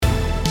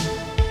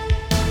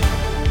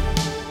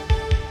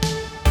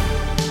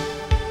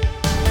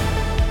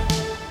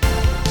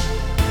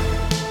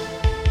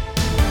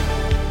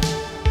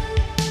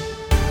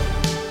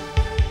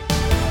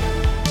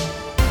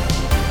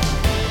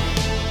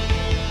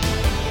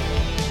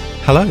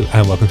Hello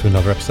and welcome to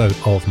another episode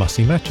of Must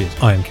See Matches.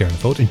 I am Kieran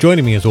Ford and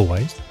joining me as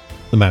always,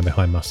 the man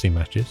behind Must See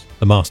Matches,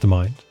 the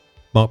mastermind,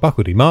 Mark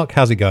Buckledy. Mark,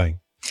 how's it going?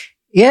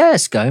 Yeah,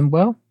 it's going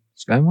well.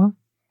 It's going well.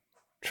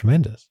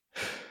 Tremendous.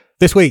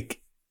 This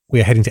week,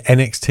 we are heading to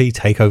NXT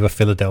Takeover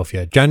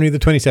Philadelphia, January the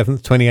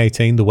 27th,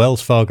 2018, the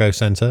Wells Fargo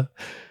Center.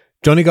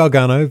 Johnny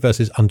Gargano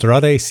versus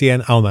Andrade,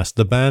 Cien, Almas,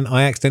 the man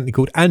I accidentally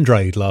called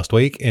Andrade last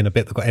week in a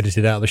bit that got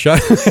edited out of the show,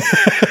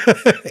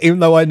 even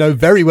though I know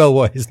very well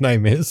what his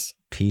name is.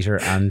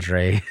 Peter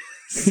Andre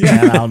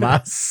Cien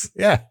Almas.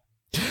 Yeah.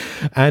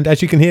 And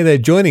as you can hear, they're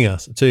joining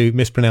us to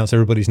mispronounce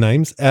everybody's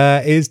names,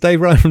 is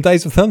Dave Ryan from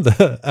Days of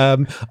Thunder.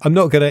 I'm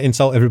not going to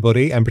insult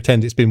everybody and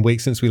pretend it's been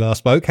weeks since we last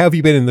spoke. How have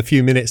you been in the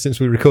few minutes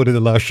since we recorded the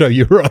last show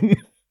you were on?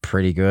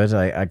 Pretty good.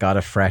 I got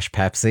a fresh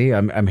Pepsi.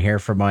 I'm here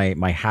for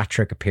my hat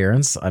trick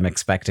appearance. I'm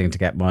expecting to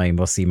get my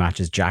Must See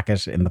Matches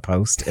jacket in the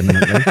post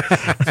imminently.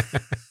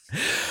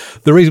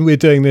 The reason we're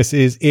doing this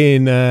is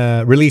in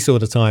release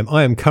order time.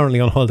 I am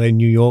currently on holiday in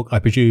New York. I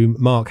presume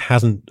Mark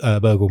hasn't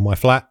burgled my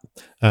flat,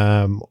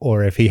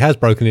 or if he has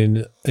broken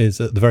in,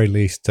 is at the very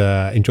least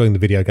enjoying the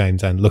video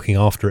games and looking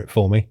after it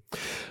for me.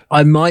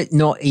 I might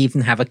not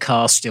even have a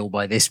car still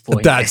by this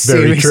point. That's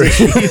very true.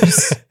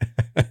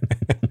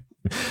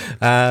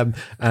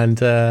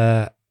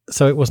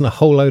 So it wasn't a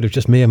whole load of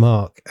just me and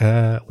Mark.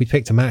 We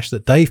picked a match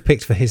that Dave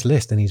picked for his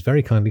list, and he's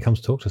very kindly come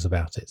to talk to us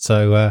about it.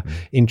 So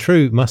in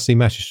true Must See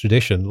Matches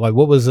tradition, like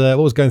what was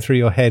going through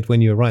your head when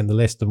you were writing the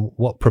list, and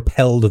what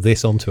propelled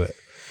this onto it?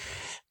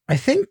 I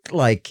think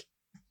like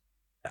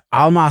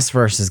Almas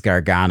versus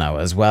Gargano,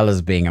 as well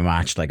as being a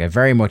match like I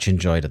very much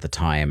enjoyed at the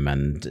time,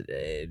 and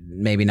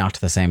maybe not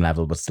to the same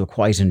level, but still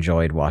quite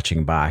enjoyed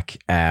watching back.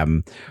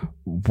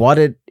 What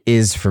it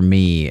is for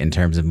me in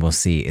terms of must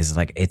see is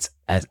like it's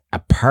a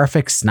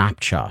perfect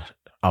snapshot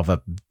of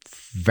a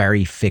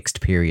very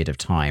fixed period of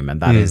time,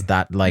 and that is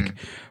that like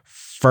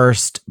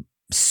first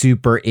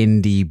super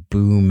indie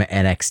boom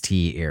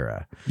NXT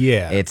era.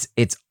 Yeah,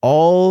 it's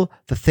all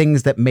the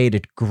things that made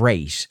it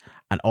great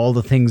and all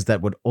the things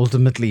that would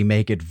ultimately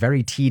make it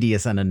very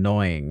tedious and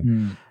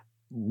annoying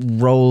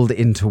rolled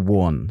into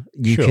one.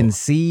 You can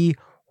see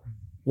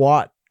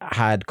what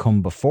had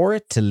come before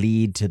it to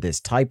lead to this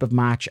type of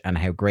match and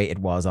how great it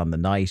was on the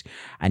night.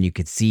 And you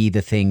could see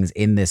the things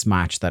in this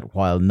match that,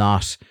 while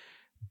not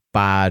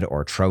bad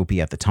or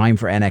tropey at the time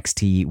for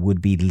NXT,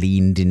 would be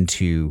leaned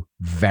into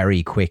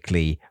very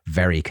quickly,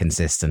 very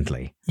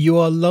consistently. You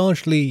are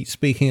largely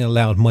speaking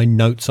aloud my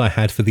notes I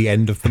had for the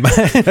end of the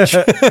match.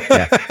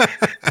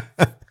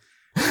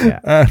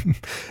 Yeah.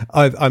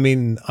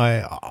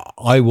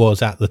 I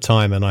was at the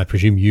time, and I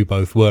presume you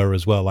both were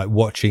as well, like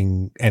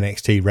watching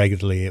NXT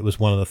regularly. It was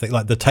one of the things,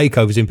 like the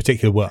takeovers in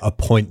particular were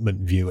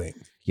appointment viewing.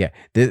 Yeah,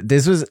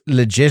 this was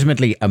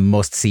legitimately a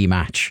must-see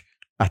match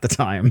at the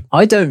time.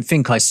 I don't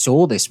think I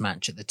saw this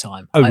match at the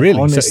time. Oh, really?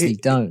 I honestly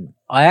don't.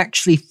 I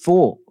actually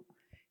thought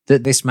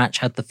that this match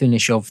had the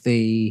finish of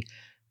the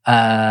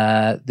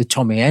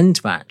Tommy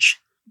End match.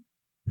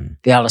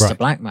 The Aleister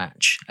Black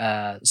match.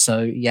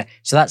 So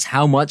that's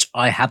how much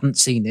I hadn't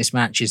seen this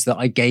match, is that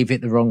I gave it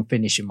the wrong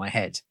finish in my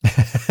head.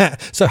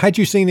 So had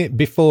you seen it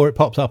before it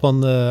popped up on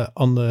the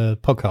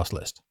podcast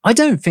list? I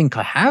don't think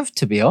I have,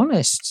 to be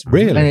honest.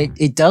 Really? And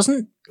it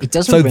doesn't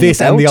So ring this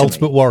a bell and the to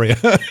Ultimate me. Warrior.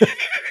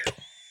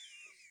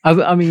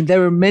 I mean,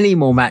 there are many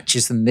more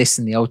matches than this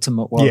and the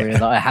Ultimate Warrior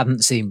that I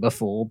haven't seen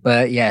before.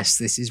 But yes,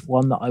 this is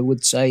one that I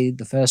would say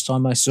the first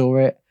time I saw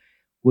it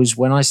was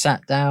when I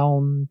sat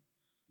down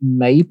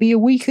maybe a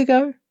week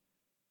ago,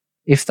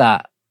 if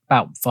that,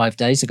 about 5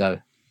 days ago.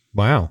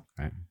 Wow.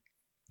 Right.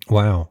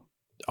 Wow.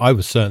 I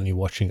was certainly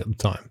watching at the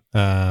time.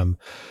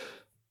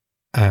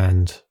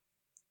 And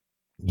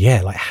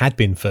yeah, like had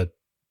been for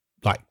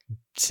like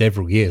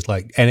several years.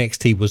 Like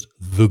NXT was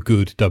the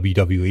good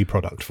WWE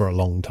product for a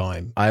long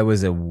time. I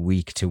was a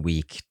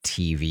week-to-week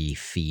TV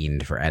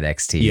fiend for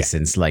NXT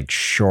since like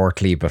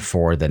shortly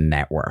before the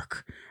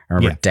network. I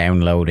remember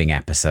downloading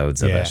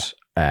episodes of it.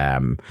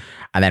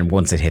 And then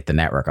once it hit the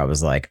network, I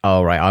was like,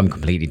 "Oh right, I'm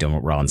completely done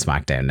with Raw and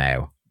SmackDown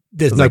now."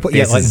 There's no point.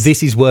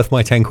 This is worth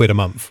my £10 a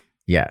month.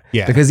 Yeah.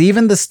 Because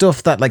even the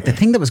stuff that, like, the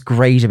thing that was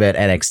great about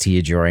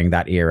NXT during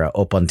that era,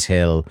 up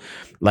until,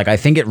 like, I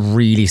think it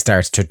really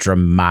starts to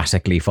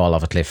dramatically fall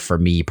off a cliff for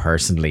me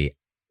personally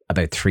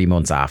about 3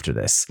 months after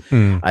this.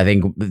 I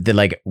think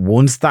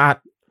once that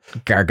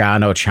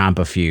Gargano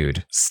Ciampa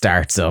feud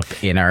starts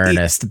up in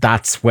earnest,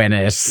 that's when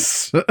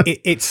it's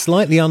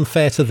slightly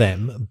unfair to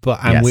them, but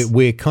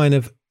we're kind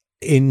of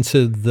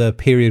into the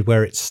period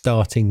where it's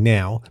starting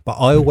now. But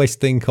I always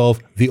think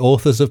of the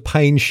Authors of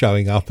Pain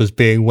showing up as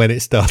being when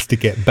it starts to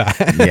get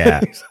bad.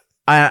 Yeah,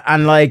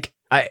 and like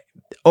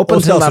up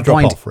until that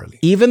point,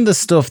 even the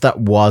stuff that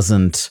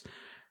wasn't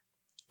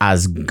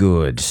as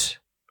good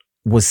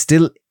was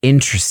still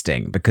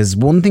interesting, because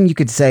one thing you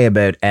could say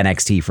about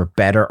NXT, for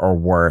better or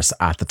worse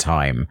at the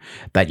time,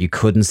 that you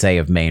couldn't say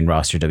of main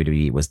roster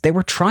WWE, was they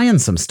were trying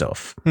some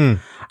stuff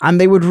and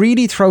they would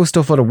really throw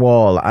stuff at a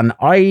wall. And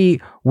I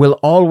will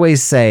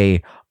always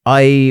say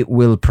I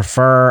will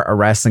prefer a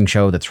wrestling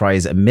show that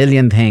tries a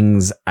million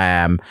things,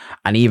 and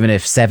even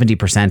if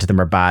 70% of them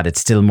are bad,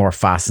 it's still more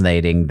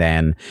fascinating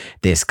than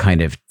this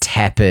kind of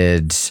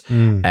tepid,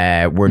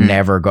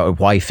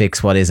 why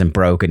fix what isn't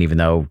broken, even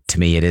though to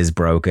me it is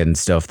broken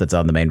stuff that's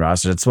on the main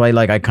roster. That's why,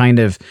 like, I kind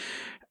of,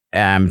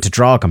 to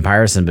draw a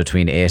comparison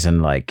between it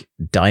and like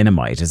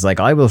Dynamite, is like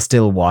I will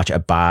still watch a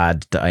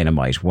bad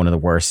Dynamite, one of the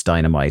worst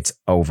Dynamites,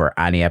 over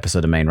any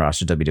episode of main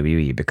roster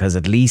WWE, because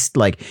at least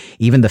like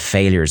even the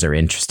failures are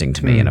interesting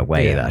to me in a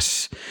way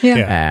that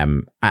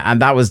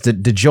and that was the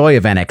joy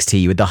of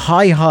NXT, with the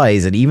high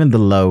highs and even the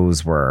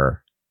lows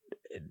were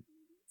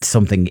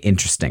something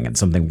interesting and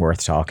something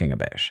worth talking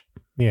about.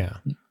 Yeah.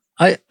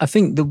 I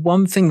think the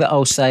one thing that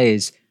I'll say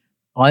is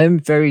I am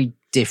very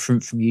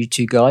different from you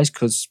two guys,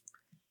 because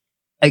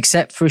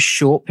except for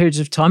short periods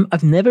of time,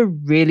 I've never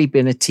really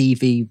been a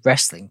TV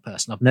wrestling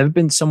person. I've never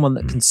been someone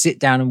that can sit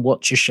down and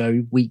watch a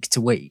show week to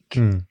week.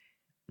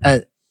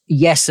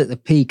 Yes, at the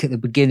peak, at the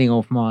beginning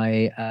of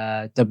my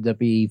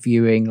WWE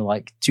viewing,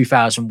 like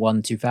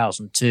 2001,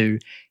 2002,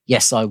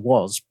 yes, I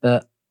was.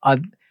 But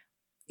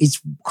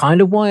it's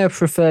kind of why I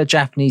prefer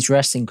Japanese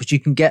wrestling, because you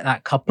can get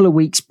that couple of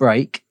weeks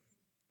break,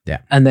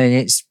 and then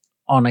it's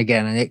on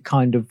again, and it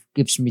kind of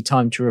gives me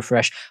time to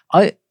refresh.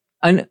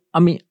 I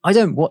mean, I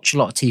don't watch a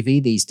lot of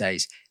TV these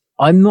days.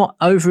 I'm not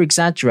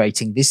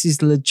over-exaggerating. This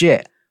is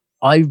legit.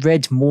 I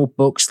read more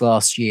books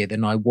last year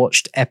than I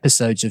watched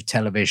episodes of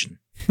television,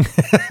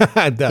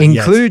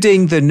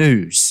 including the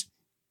news.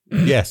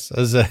 Yes,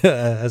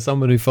 as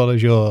someone who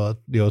follows your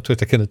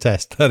Twitter can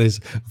attest, that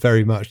is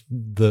very much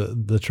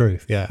the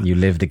truth. Yeah, you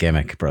live the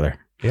gimmick, brother.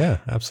 Yeah,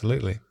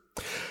 absolutely.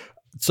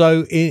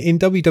 So in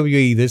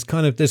WWE,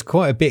 there's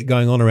quite a bit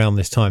going on around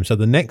this time. So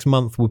the next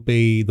month would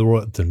be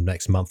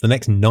the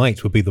next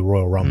night would be the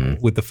Royal Rumble,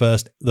 with the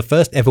first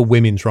ever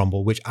Women's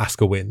Rumble, which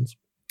Asuka wins.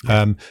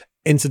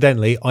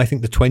 Incidentally, I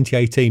think the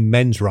 2018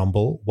 Men's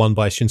Rumble, won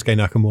by Shinsuke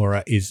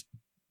Nakamura, is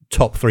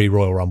top 3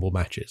 Royal Rumble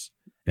matches.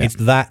 Yeah. It's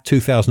that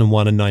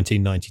 2001 and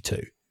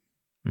 1992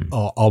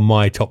 are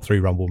my top 3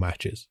 Rumble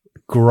matches.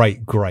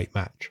 Great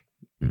match.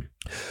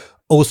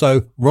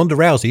 Also, Ronda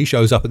Rousey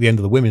shows up at the end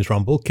of the Women's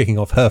Rumble, kicking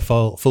off her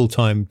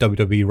full-time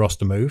WWE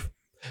roster move.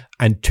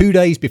 And 2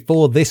 days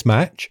before this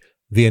match,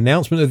 the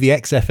announcement of the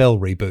XFL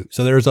reboot.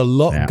 So there is a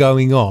lot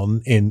going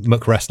on in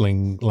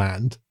McWrestling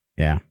land.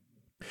 Yeah.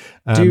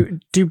 Do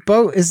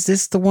both? Is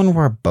this the one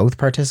where both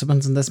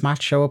participants in this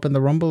match show up in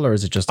the Rumble, or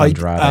is it just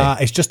Andrade?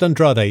 It's just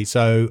Andrade.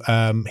 So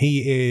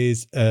he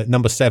is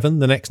number 7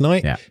 the next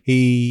night. Yeah.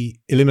 He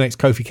eliminates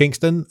Kofi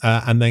Kingston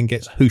and then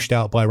gets hooshed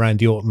out by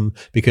Randy Orton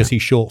because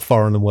he's short,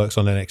 foreign, and works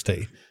on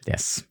NXT.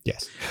 Yes.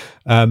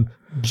 Do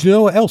you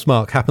know what else,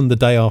 Mark, happened the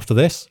day after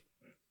this?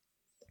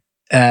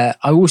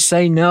 I will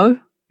say no.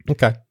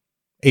 Okay.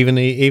 Even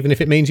if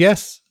it means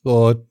yes,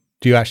 or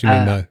do you actually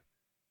mean no?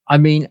 I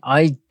mean,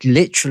 I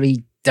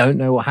literally don't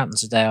know what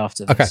happens the day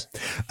after this.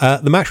 Okay.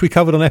 The match we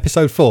covered on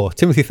episode 4,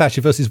 Timothy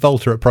Thatcher versus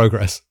Volta at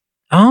Progress.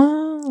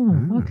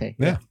 Oh, okay.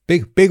 Yeah.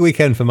 Big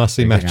weekend for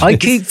must-see matches.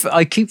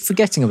 I keep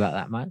forgetting about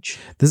that match.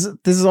 This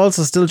is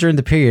also still during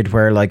the period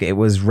where like it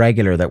was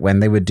regular that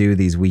when they would do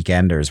these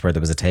weekenders where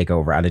there was a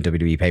takeover and a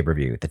WWE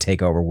pay-per-view, the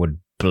takeover would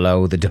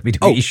blow the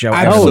WWE show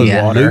out of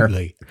the water.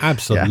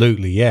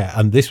 Absolutely, yeah.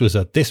 And this was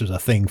a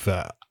thing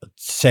for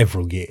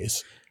several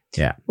years.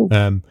 Yeah.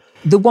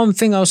 The one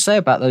thing I'll say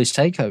about those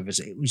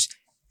takeovers,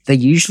 they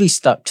usually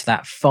stuck to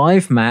that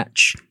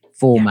 5-match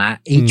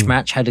format. Each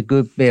match had a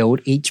good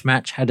build. Each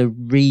match had a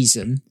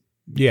reason.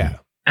 Yeah.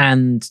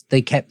 And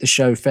they kept the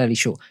show fairly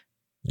short.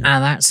 Yeah.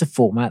 And that's a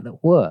format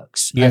that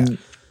works. Yeah.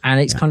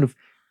 And it's kind of,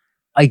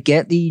 I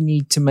get that you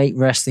need to make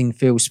wrestling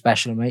feel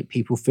special and make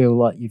people feel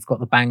like you've got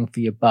the bang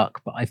for your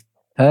buck. But I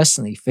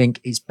personally think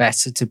it's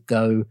better to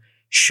go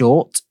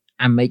short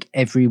and make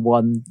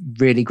everyone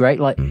really great.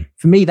 Like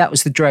for me, that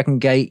was the Dragon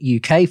Gate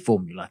UK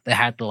formula. They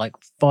had like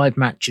 5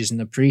 matches in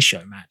the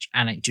pre-show match,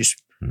 and it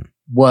just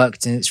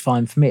worked, and it's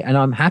fine for me, and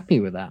I'm happy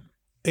with that.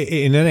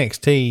 In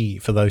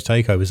NXT for those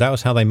takeovers, that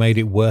was how they made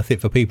it worth it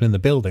for people in the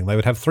building. They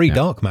would have 3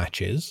 dark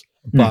matches,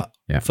 but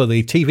for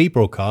the TV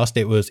broadcast,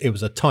 it was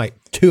a tight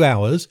 2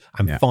 hours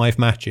and 5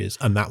 matches,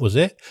 and that was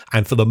it.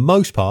 And for the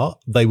most part,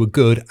 they were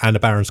good and a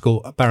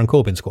Baron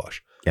Corbin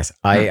squash. Yes,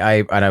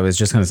 I was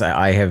just going to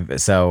say,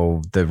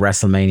 so the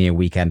WrestleMania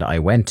weekend I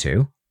went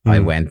to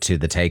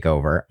the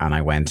Takeover and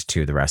I went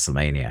to the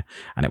WrestleMania,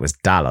 and it was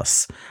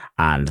Dallas,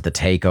 and the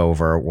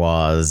Takeover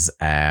was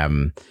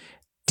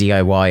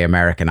DIY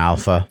American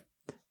Alpha,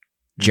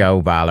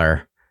 Joe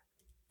Balor,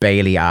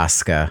 Bailey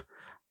Asuka,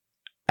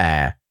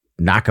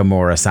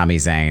 Nakamura, Sami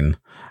Zayn,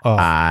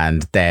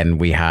 and then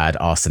we had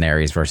Austin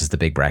Aries versus the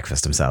Big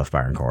Breakfast himself,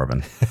 Baron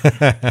Corbin.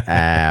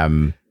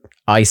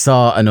 I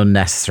saw an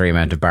unnecessary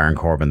amount of Baron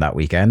Corbin that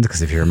weekend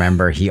because if you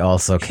remember, he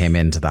also came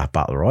into that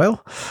Battle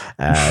Royal,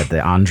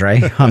 the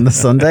Andre on the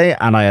Sunday,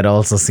 and I had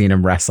also seen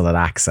him wrestle at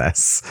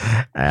Access.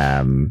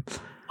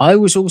 I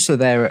was also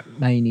there at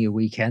Mania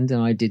weekend,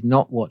 and I did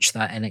not watch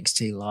that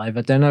NXT live.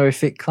 I don't know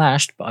if it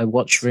clashed, but I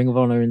watched Ring of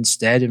Honor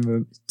instead,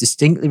 and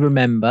distinctly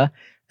remember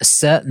a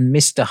certain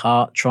Mr.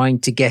 Hart trying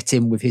to get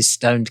him with his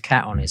stoned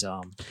cat on his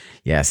arm.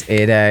 Yes,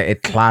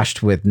 it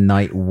clashed with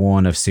night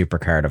 1 of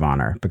Supercard of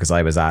Honor because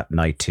I was at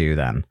night 2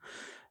 then.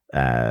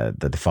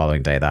 The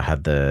following day that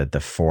had the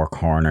Four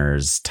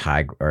Corners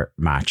tag or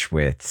match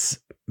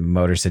with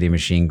Motor City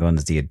Machine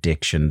Guns, The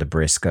Addiction, the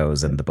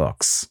Briscoes, and the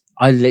Bucks.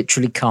 I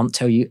literally can't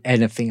tell you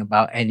anything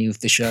about any of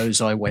the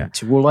shows I went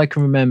to. All I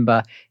can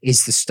remember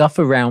is the stuff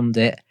around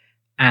it,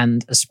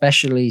 and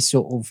especially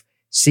sort of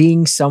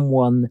seeing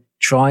someone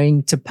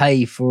trying to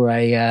pay for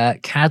a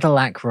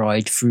Cadillac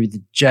ride through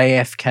the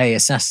JFK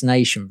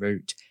assassination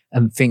route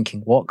and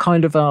thinking, what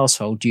kind of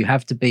asshole do you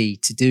have to be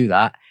to do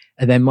that?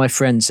 And then my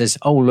friend says,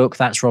 oh, look,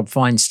 that's Rob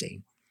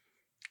Feinstein.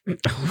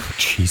 Oh,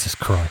 Jesus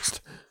Christ.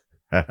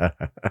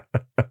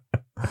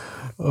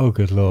 Oh,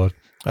 good Lord.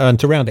 And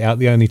to round it out,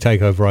 the only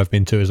takeover I've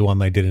been to is the one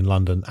they did in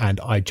London, and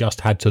I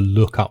just had to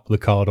look up the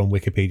card on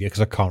Wikipedia because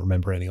I can't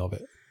remember any of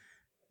it.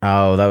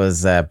 Oh, that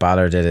was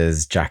Balor did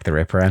his Jack the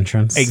Ripper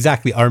entrance.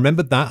 Exactly. I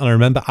remembered that, and I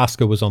remember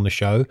Asuka was on the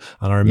show,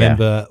 and I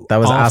remember... Yeah. That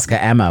was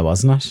Asuka Emma,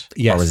 wasn't it?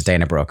 Yes. Or was it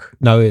Dana Brooke?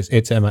 No,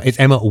 it's Emma. It's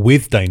Emma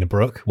with Dana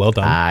Brooke. Well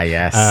done. Ah,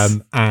 yes.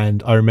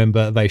 And I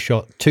remember they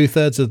shot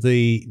 2/3 of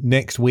the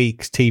next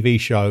week's TV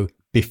show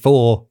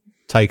before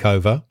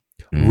Takeover,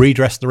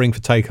 redressed the ring for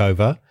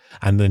Takeover,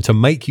 and then to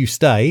make you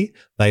stay,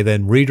 they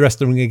then redressed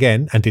the ring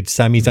again and did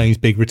Sami Zayn's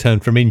big return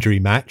from injury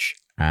match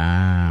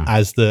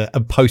as the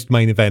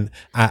post-main event,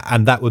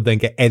 and that would then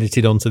get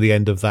edited onto the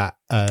end of that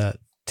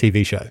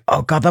TV show.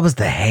 Oh, God, that was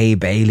the Hey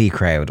Bailey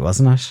crowd,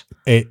 wasn't it?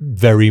 It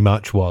very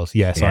much was,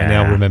 yes. Yeah. I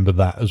now remember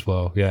that as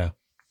well, yeah.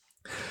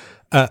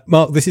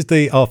 Mark, this is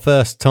our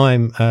first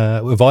time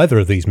with either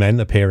of these men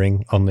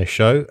appearing on this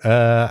show.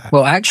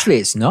 Well, actually,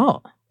 it's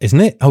not.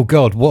 Isn't it? Oh,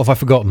 God, what have I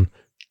forgotten?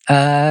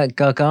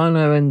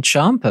 Gargano and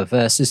Ciampa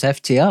versus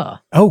FTR.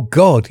 Oh,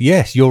 God,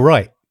 yes, you're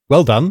right.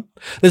 Well done.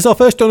 This is our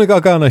first Johnny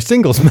Gargano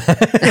singles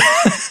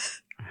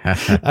match.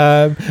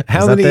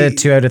 How many? The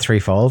 2 out of 3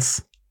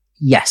 falls?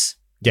 Yes.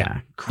 Yeah.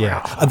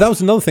 And that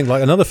was another thing.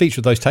 Like another feature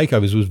of those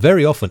takeovers was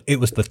very often it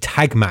was the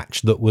tag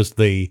match that was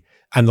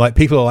and like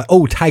people are like,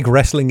 oh, tag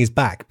wrestling is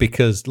back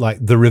because like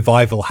the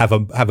Revival have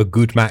a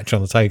good match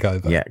on the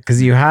takeover. Yeah,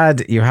 because you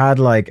had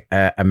like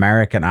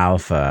American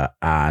Alpha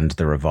and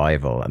the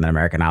Revival, and then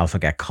American Alpha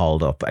get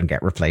called up and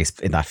get replaced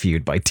in that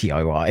feud by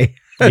TIY.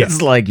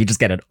 It's like you just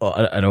get an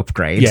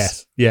upgrade.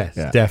 Yes,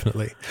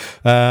 definitely.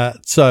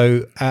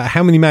 So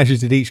how many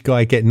matches did each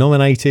guy get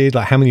nominated?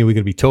 Like how many are we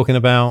going to be talking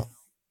about?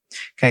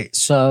 Okay,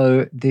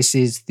 so this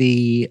is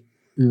the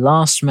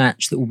last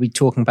match that we'll be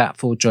talking about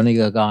for Johnny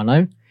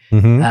Gargano.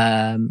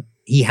 Mm-hmm.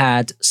 He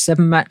had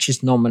 7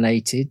 matches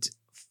nominated,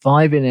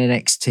 5 in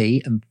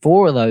NXT, and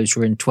 4 of those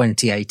were in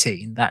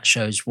 2018. That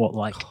shows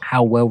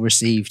how well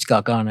received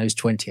Gargano's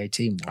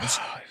 2018 was.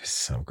 Oh, it was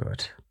so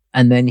good.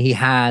 And then he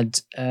had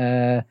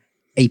a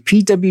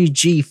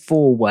PWG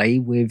 4-way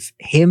with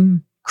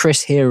him,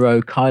 Chris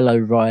Hero, Kyle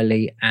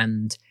O'Reilly,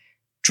 and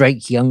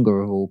Drake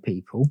Younger of all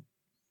people.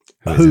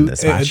 Who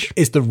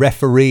is the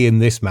referee in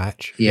this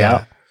match?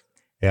 Yeah.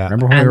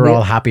 Remember when we were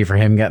all happy for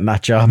him getting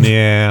that job?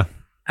 Yeah.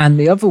 And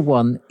the other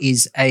one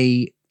is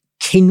a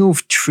King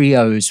of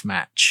Trios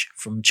match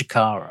from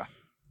Chikara,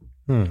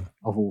 of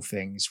all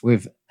things,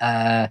 with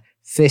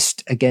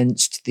Fist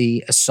against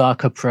the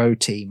Osaka Pro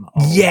team.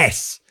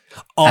 Yes!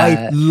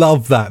 I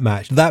love that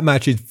match. That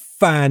match is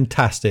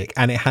fantastic,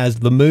 and it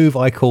has the move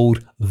I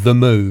called The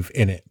Move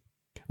in it,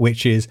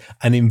 which is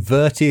an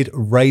inverted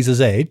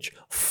razor's edge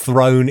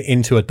thrown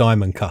into a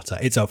diamond cutter.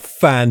 It's a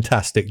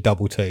fantastic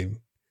double team.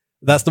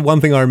 That's the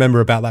one thing I remember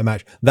about that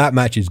match. That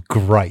match is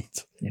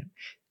great. Yeah.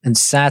 And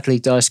sadly,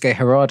 Daisuke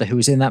Harada, who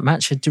was in that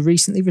match, had to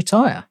recently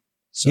retire.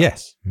 So.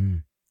 Yes.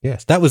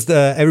 Yes. That was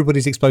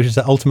everybody's exposure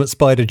to Ultimate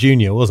Spider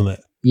Jr., wasn't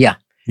it? Yeah.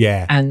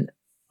 Yeah. And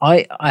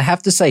I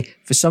have to say,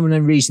 for some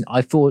unknown reason,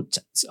 I thought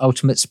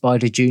Ultimate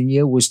Spider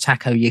Jr. was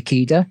Tako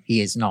Yakida. He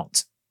is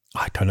not.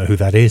 I don't know who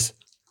that is.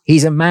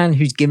 He's a man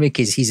whose gimmick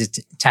is he's a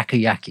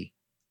takoyaki.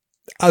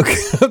 Okay.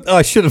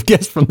 I should have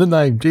guessed from the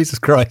name. Jesus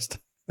Christ.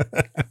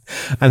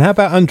 And how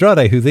about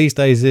Andrade, who these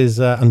days is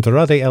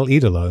Andrade El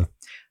Idolo?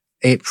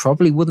 It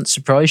probably wouldn't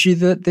surprise you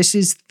that this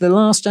is the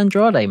last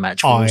Andrade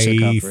match.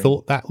 I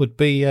thought that would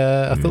be.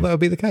 I thought that would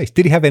be the case.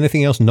 Did he have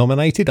anything else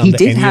nominated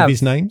under any of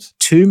his names?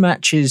 2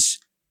 matches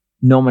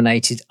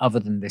nominated other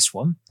than this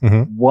one.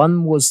 Mm-hmm.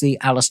 One was the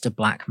Aleister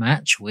Black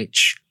match,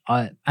 which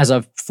as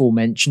I've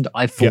aforementioned,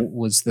 I thought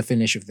was the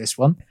finish of this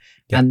one.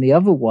 Yep. And the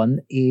other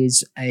one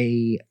is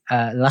a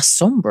La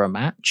Sombra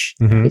match.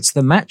 Mm-hmm. It's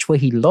the match where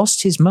he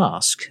lost his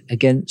mask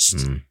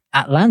against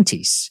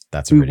Atlantis,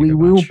 That's a really who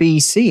we will be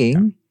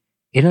seeing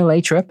in a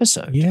later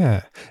episode.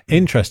 Yeah.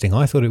 Interesting.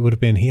 I thought it would have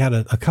been, he had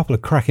a couple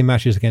of cracking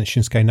matches against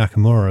Shinsuke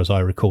Nakamura, as I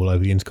recall,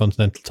 over the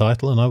Intercontinental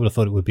title, and I would have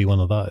thought it would be one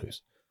of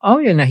those. Oh,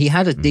 yeah, no, he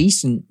had a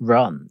decent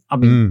run. I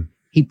mean,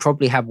 he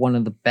probably had one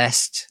of the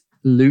best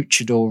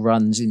luchador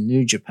runs in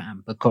New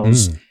Japan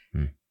because,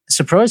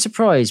 surprise,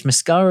 surprise,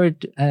 Mascara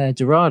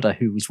Dorada,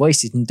 who was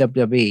wasted in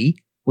WWE,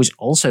 was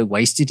also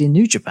wasted in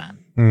New Japan.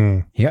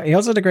 He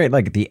also had a great,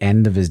 like, at the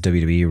end of his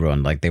WWE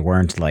run, like, they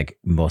weren't like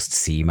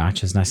must-see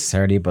matches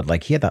necessarily, but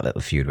like he had that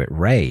little feud with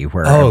Ray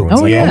where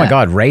everyone's like, oh my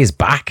God, Ray's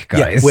back, guys.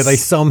 Yeah, where they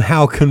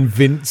somehow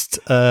convinced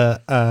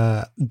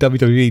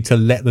WWE to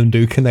let them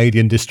do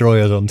Canadian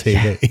Destroyers on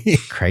TV. Yeah.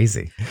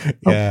 Crazy.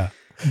 Yeah.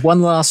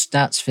 One last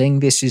stats thing.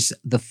 This is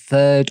the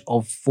third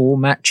of 4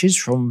 matches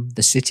from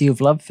the City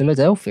of Love,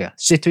 Philadelphia.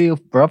 City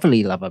of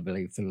Brotherly Love, I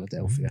believe,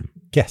 Philadelphia.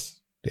 Yes.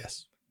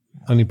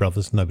 Only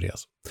brothers, nobody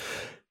else.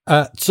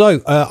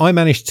 So I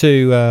managed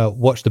to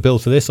watch the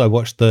build for this. I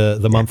watched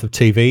the month of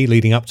TV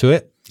leading up to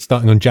it,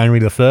 starting on January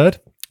the 3rd,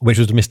 which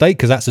was a mistake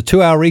because that's a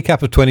 2-hour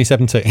recap of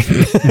 2017.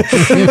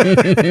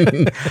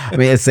 I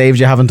mean, it saves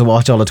you having to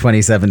watch all of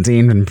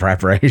 2017 in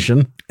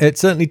preparation. It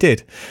certainly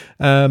did.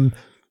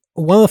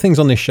 One of the things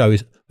on this show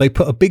is they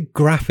put a big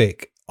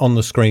graphic on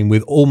the screen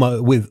with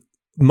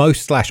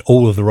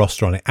most/all of the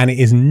roster on it, and it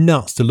is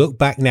nuts to look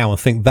back now and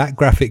think that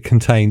graphic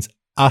contains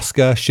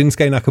Asuka,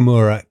 Shinsuke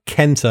Nakamura,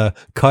 Kenta,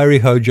 Kairi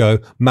Hojo,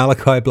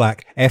 Malachi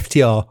Black,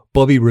 FTR,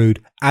 Bobby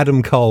Roode,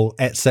 Adam Cole,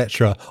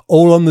 etc.,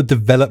 all on the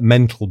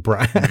developmental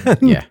brand.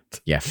 Yeah,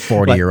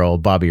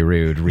 40-year-old Bobby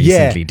Roode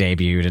recently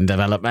debuted in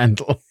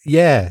developmental.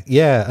 Yeah,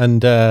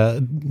 and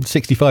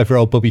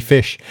 65-year-old Bobby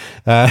Fish.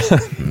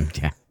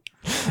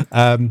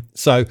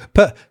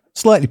 But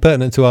slightly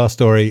pertinent to our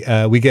story,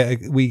 we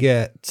get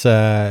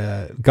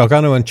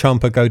Gargano and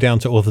Ciampa go down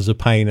to Authors of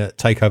Pain at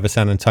Takeover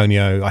San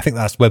Antonio. I think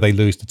that's where they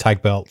lose the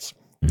tag belts.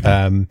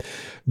 Mm-hmm.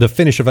 The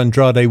finish of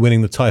Andrade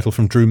winning the title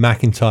from Drew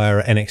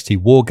McIntyre at NXT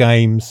War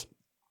Games.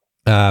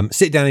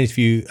 Sit down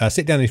interview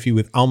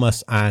with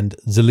Almas and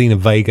Zelina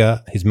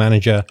Vega, his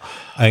manager,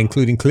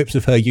 including clips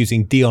of her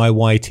using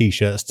DIY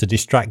t-shirts to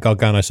distract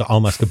Gargano so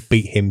Almas could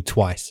beat him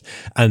twice.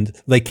 And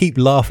they keep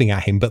laughing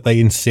at him, but they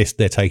insist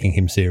they're taking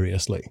him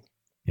seriously.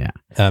 Yeah.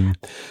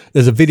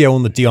 There's a video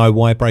on the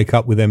DIY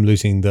breakup with them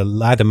losing the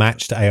ladder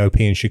match to AOP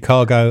in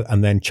Chicago,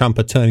 and then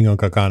Ciampa turning on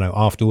Gargano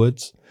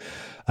afterwards.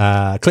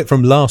 Clip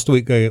from last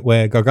week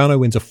where Gargano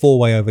wins a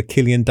 4-way over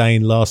Killian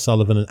Dane, Lars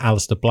Sullivan, and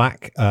Aleister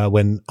Black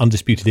when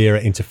Undisputed Era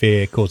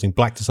interfere, causing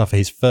Black to suffer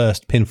his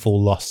first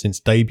pinfall loss since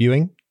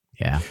debuting.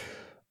 Yeah.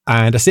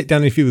 And a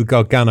sit-down interview with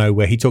Gargano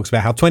where he talks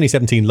about how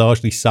 2017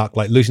 largely sucked,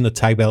 like losing the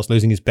tag belts,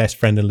 losing his best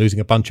friend, and losing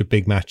a bunch of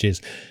big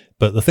matches.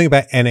 But the thing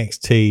about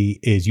NXT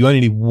is you only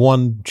need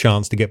one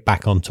chance to get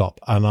back on top.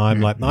 And I'm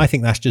like, I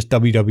think that's just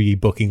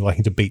WWE booking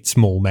liking to beat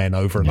small men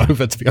over and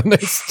over, to be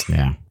honest.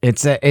 Yeah.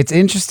 It's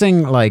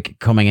interesting, like,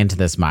 coming into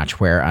this match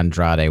where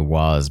Andrade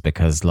was,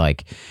 because,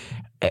 like,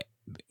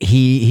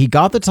 he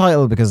got the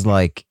title because,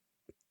 like,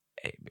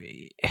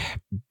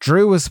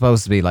 Drew was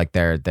supposed to be, like,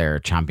 their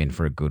champion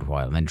for a good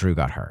while, and then Drew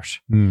got hurt.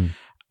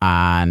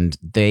 And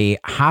they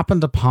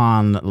happened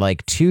upon,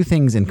 like, 2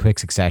 things in quick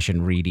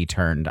succession really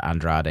turned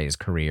Andrade's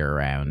career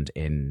around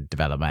in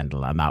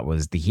developmental, and that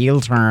was the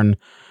heel turn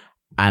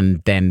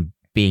and then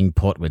being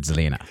put with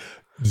Zelina.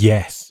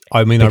 Yes.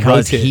 I mean,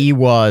 because he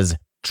was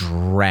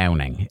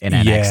drowning in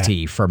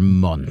NXT for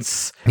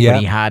months. When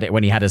he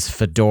had his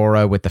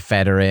fedora with the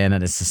feather in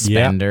and his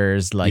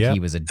suspenders, he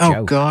was a joke.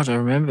 Oh God, I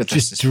remember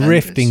just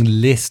drifting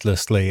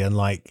listlessly, and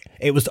like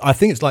it was. I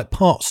think it's like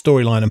part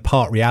storyline and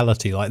part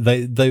reality. Like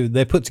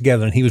they're put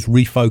together, and he was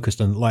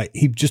refocused, and like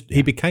he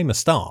became a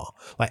star.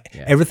 Like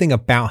everything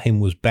about him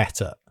was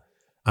better.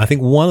 I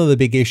think one of the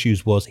big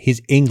issues was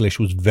his English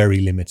was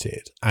very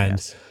limited,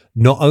 and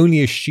not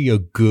only is she a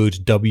good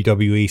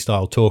WWE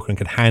style talker and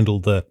could handle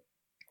the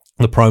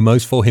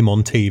promos for him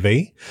on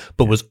TV,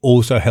 but was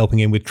also helping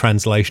him with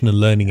translation and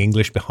learning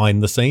English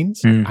behind the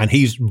scenes. And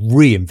he's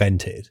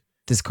reinvented.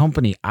 This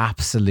company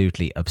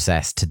absolutely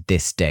obsessed to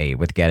this day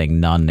with getting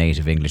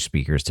non-native English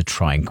speakers to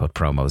try and cut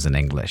promos in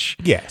English.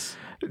 Yes.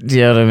 Do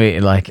you know what I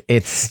mean? Like,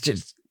 it's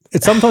just...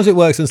 Sometimes it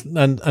works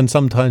and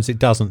sometimes it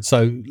doesn't.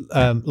 So,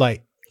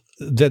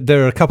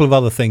 there are a couple of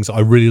other things I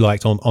really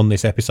liked on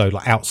this episode,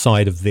 like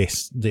outside of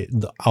this,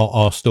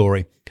 our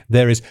story.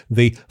 There is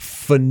the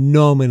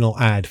phenomenal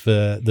ad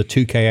for the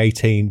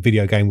 2K18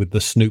 video game with the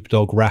Snoop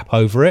Dogg rap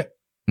over it.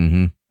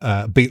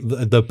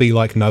 The Be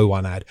Like No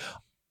One ad.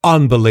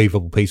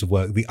 Unbelievable piece of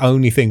work. The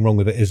only thing wrong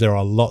with it is there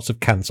are lots of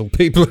cancelled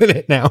people in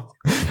it now.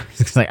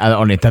 It's like, I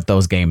only thought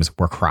those games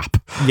were crap.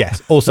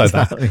 Yes, also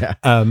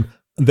that.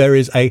 There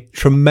is a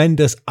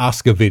tremendous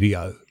Asuka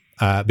video.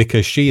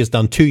 Because she has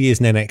done 2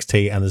 years in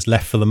NXT and has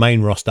left for the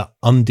main roster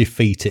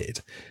undefeated.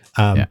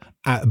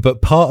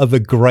 But part of the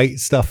great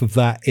stuff of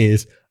that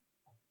is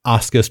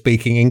Asuka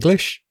speaking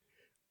English.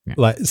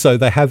 Like, so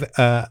they have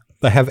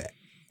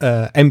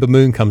Ember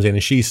Moon comes in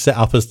and she's set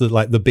up as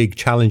the big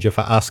challenger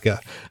for Asuka.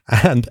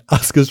 And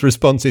Asuka's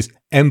response is,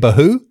 Ember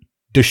who?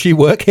 Does she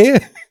work here?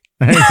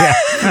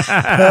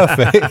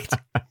 Perfect.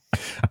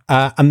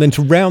 And then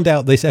to round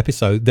out this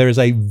episode, there is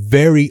a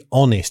very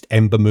honest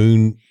Ember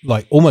Moon,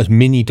 like almost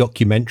mini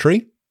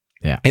documentary.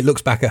 Yeah. It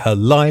looks back at her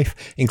life,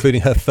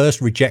 including her first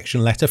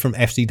rejection letter from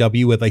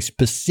FCW, where they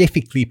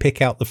specifically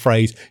pick out the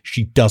phrase,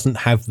 she doesn't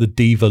have the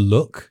diva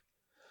look.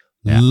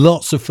 Yeah.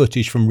 Lots of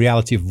footage from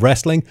Reality of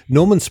Wrestling.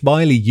 Norman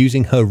Smiley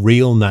using her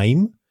real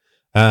name.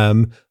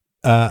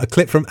 a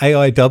clip from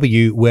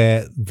AIW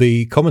where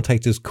the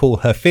commentators call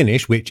her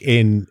finish, which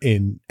in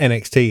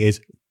NXT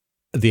is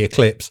the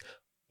Eclipse,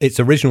 its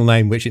original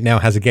name, which it now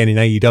has again in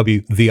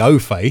AEW, the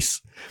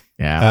O-Face.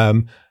 Yeah.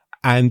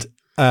 And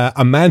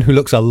a man who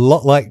looks a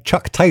lot like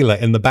Chuck Taylor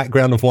in the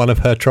background of one of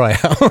her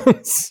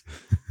tryouts.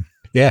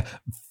 Yeah,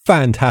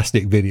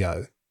 fantastic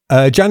video.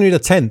 January the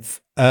 10th,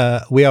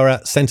 we are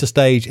at Center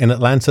Stage in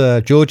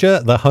Atlanta,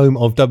 Georgia, the home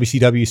of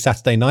WCW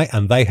Saturday Night,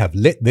 and they have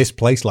lit this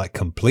place like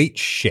complete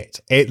shit.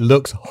 It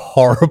looks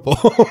horrible.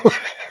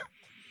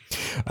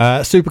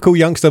 Super cool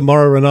youngster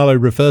Mauro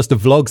Ranallo refers to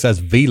vlogs as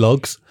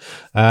vlogs.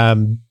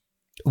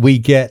 We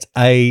get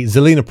a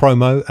Zelina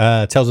promo,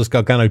 tells us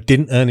Gargano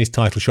didn't earn his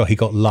title shot, he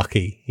got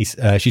lucky.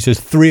 She says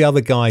 3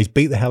 other guys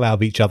beat the hell out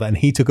of each other and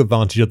he took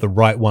advantage of the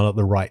right one at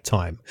the right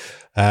time.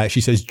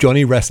 She says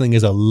Johnny Wrestling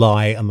is a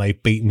lie and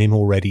they've beaten him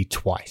already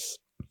twice.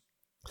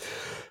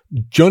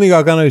 Johnny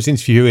Gargano's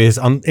interview is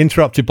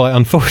interrupted by,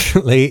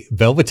 unfortunately,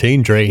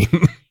 Velveteen Dream.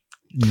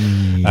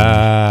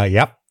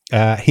 Yep.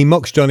 He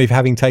mocks Johnny for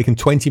having taken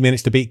 20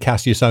 minutes to beat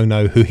Cassius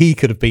Ohno, who he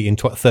could have beaten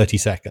 30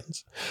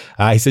 seconds.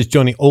 He says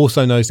Johnny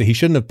also knows that he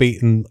shouldn't have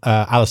beaten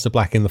Aleister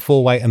Black in the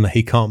 4-way and that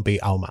he can't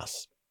beat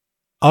Almas.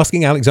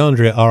 Asking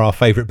Alexandria are our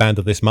favourite band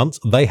of this month.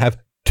 They have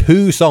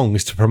 2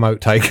 songs to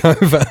promote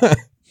Takeover.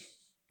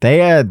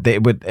 They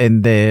would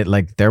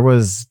there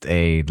was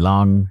a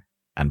long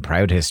and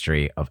proud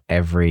history of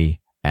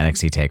every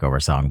NXT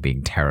TakeOver song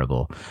being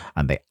terrible,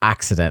 and they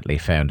accidentally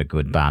found a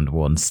good band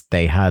once.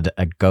 They had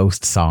a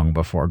Ghost song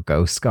before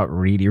Ghost got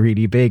really,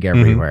 really big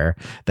everywhere.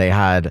 They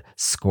had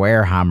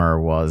Square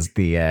Hammer was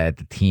the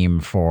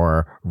theme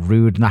for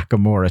Rude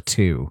Nakamura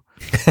 2.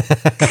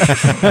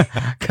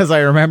 Because I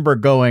remember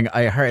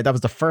that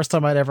was the first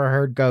time I'd ever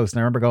heard Ghost, and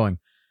I remember going,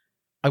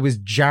 I was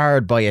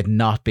jarred by it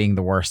not being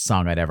the worst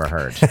song I'd ever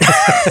heard,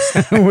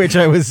 which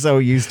I was so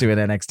used to in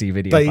NXT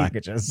video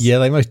packages. Yeah,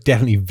 they most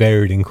definitely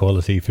varied in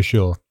quality for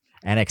sure.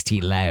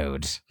 NXT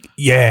Loud.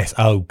 Yes.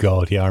 Oh,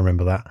 God. Yeah, I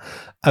remember that.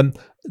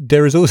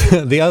 There is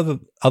also the other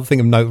thing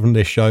of note from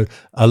this show,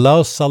 a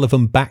Lars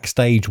Sullivan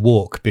backstage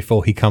walk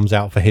before he comes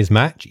out for his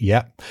match.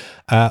 Yep.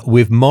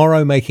 With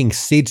Morrow making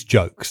Sid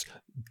jokes.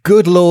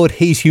 Good Lord,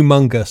 he's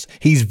humongous.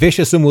 He's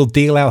vicious and will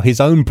deal out his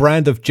own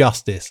brand of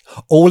justice.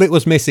 All it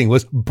was missing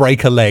was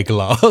break a leg,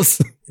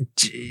 Lars.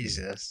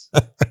 Jesus.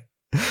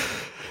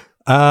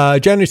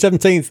 January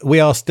 17th, we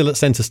are still at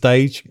Center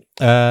Stage.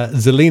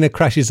 Zelina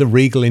crashes a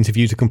Regal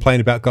interview to complain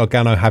about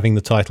Gargano having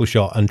the title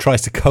shot and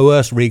tries to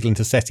coerce Regal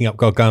into setting up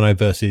Gargano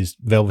versus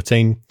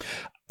Velveteen.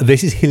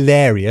 This is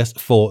hilarious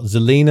for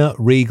Zelina,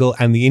 Regal,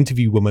 and the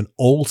interview woman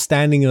all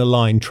standing in a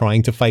line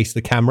trying to face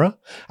the camera,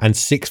 and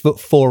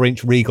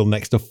 6'4" Regal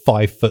next to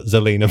 5'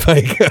 Zelina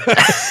Vega.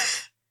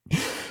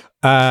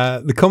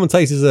 The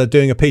commentators are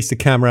doing a piece to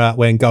camera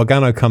when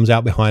Gargano comes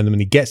out behind them and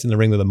he gets in the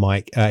ring with a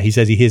mic. He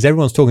says he hears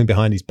everyone's talking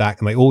behind his back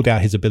and they all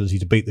doubt his ability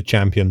to beat the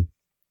champion.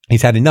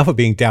 He's had enough of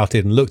being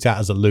doubted and looked at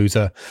as a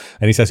loser,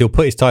 and he says he'll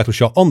put his title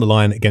shot on the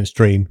line against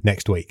Dream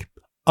next week.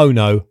 Oh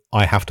no,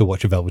 I have to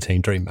watch a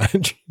Velveteen Dream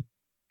match.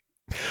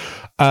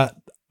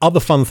 Other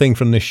fun thing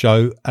from this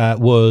show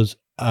was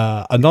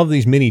another of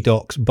these mini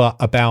docs, but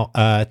about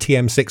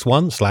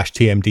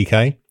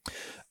TM61/TMDK.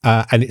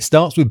 And it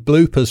starts with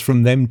bloopers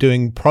from them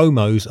doing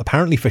promos,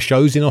 apparently for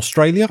shows in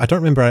Australia. I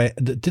don't remember.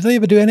 Did they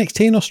ever do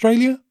NXT in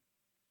Australia?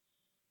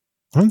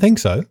 I don't think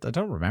so. I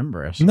don't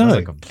remember it. No.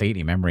 I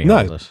completely memory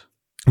hold it.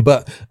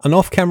 But an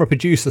off-camera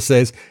producer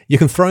says, you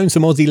can throw in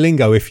some Aussie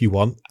lingo if you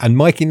want. And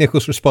Mikey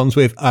Nichols responds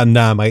with,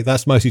 nah, mate,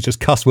 that's mostly just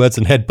cuss words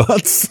and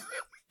headbutts.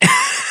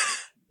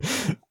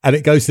 And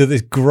it goes to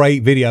this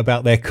great video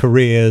about their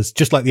careers,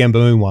 just like the Ember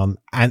Moon one.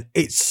 And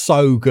it's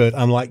so good.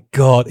 I'm like,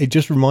 God, it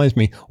just reminds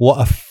me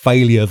what a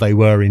failure they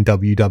were in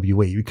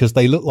WWE, because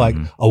they look like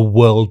a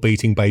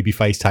world-beating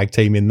babyface tag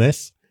team in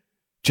this.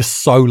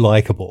 Just so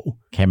likable.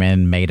 Came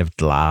in made of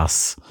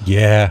glass.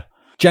 Yeah.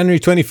 January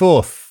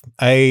 24th,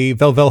 a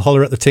Velvel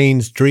Holler at the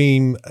Teens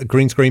Dream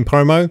green screen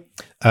promo.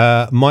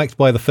 Mic'd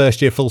by the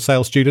first year Full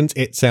Sail students.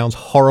 It sounds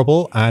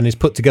horrible and is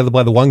put together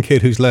by the one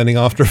kid who's learning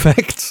After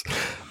Effects.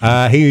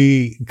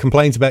 He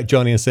complains about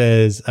Johnny and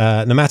says,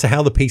 no matter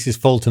how the pieces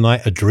fall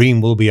tonight, a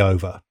dream will be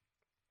over.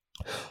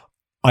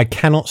 I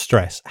cannot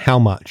stress how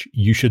much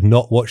you should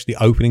not watch the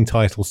opening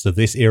titles to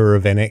this era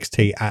of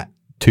NXT at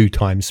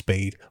 2x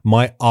speed.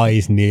 My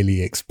eyes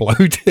nearly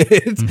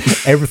exploded.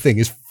 Everything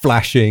is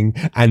flashing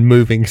and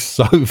moving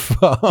so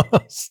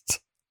fast.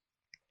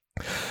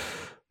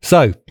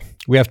 So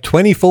we have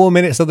 24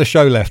 minutes of the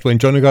show left when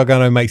Johnny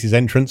Gargano makes his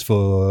entrance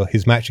for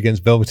his match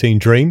against Velveteen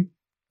Dream.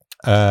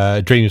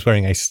 Dream is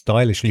wearing a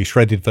stylishly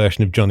shredded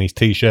version of Johnny's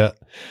t-shirt.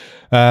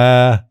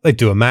 They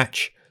do a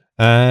match.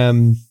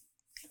 What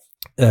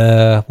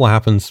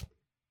happens?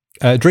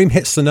 Dream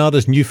hits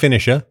Sonada's new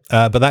finisher,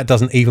 but that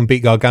doesn't even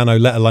beat Gargano,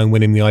 let alone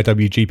win him the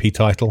IWGP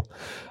title.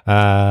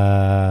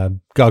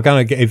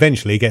 Gargano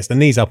eventually gets the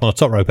knees up on a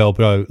top rope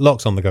elbow,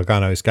 locks on the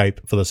Gargano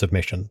escape for the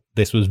submission.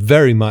 This was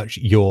very much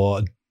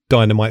your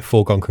Dynamite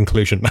foregone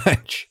conclusion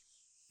match.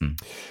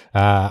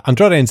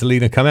 Andrade and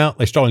Zelina come out.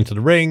 They stroll into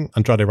the ring.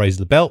 Andrade raises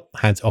the belt,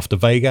 hands it off to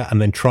Vega,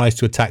 and then tries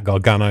to attack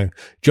Gargano.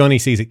 Johnny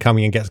sees it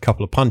coming and gets a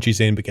couple of punches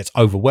in, but gets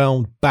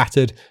overwhelmed,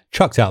 battered,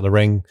 chucked out of the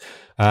ring.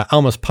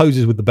 Almas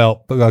poses with the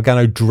belt, but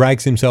Gargano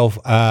drags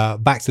himself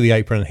back to the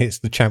apron and hits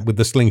the champ with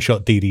the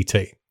slingshot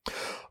DDT.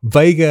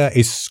 Vega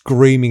is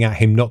screaming at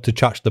him not to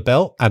touch the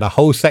belt, and a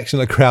whole section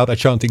of the crowd are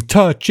chanting,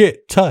 touch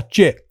it, touch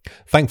it.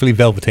 Thankfully,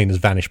 Velveteen has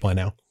vanished by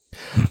now.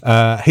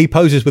 He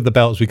poses with the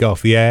belt as we go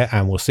off the air,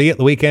 and we'll see you at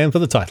the weekend for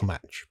the title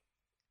match.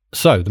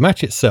 So, the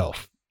match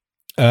itself,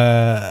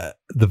 the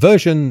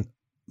version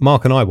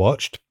Mark and I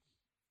watched,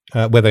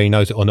 whether he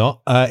knows it or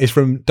not, is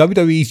from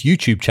WWE's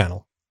YouTube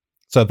channel.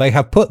 So they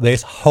have put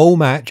this whole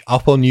match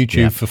up on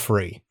YouTube for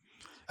free.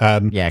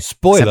 Spoiler.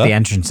 Except the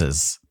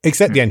entrances.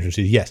 Except the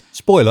entrances, yes.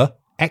 Spoiler,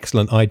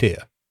 excellent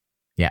idea.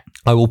 Yeah.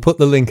 I will put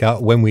the link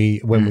out when we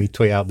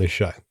tweet out this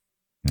show.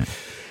 Yeah.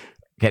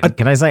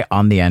 Can I say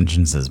on the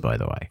entrances, by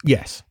the way?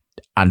 Yes.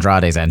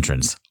 Andrade's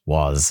entrance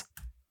was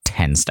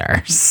 10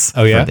 stars.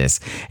 Oh, yeah? For this.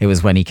 It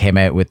was when he came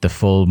out with the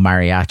full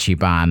mariachi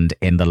band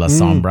in the La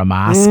Sombra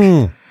mask.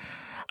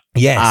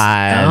 Yes.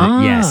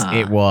 Yes,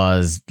 it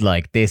was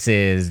like, this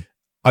is...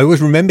 I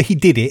always remember he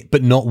did it,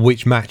 but not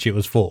which match it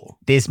was for.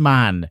 This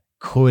man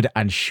could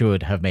and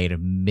should have made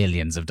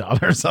millions of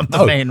dollars on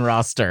the main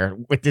roster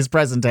with this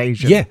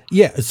presentation.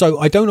 Yeah. So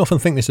I don't often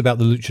think this about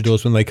the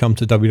luchadors when they come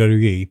to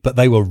WWE, but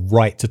they were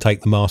right to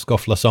take the mask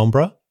off La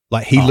Sombra.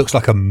 Like, he looks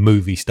like a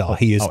movie star.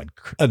 He is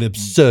an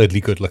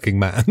absurdly good-looking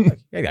man.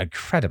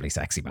 Incredibly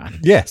sexy man.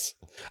 Yes.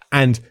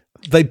 And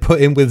they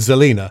put him with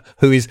Zelina,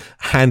 who is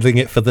handling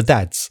it for the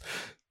dads.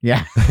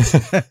 Yeah.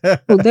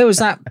 Well, there was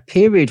that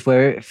period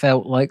where it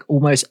felt like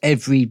almost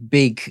every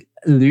big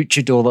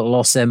luchador that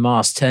lost their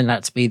mask turned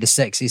out to be the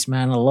sexiest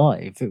man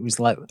alive. It was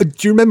like...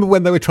 Do you remember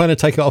when they were trying to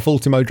take it off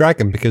Ultimo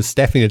Dragon because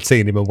Stephanie had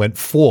seen him and went,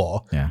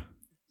 "4"? Yeah.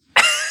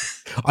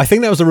 I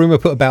think that was a rumor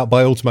put about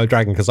by Ultimo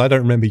Dragon because I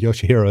don't remember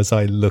Yoshihiro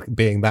Asai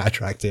being that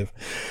attractive.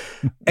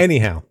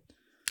 Anyhow.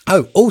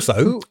 Oh,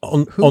 also...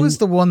 Who was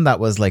the one that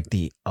was like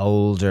the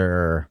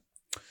older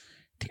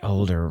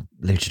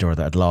luchador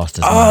that had lost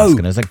his mask?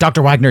 And it was like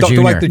Dr. Wagner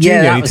Jr. Wagner Jr.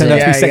 Yeah, he turned out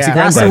to be sexy granddad.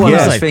 That's the one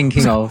I was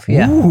thinking of.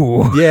 Yeah.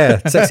 Ooh. Yeah,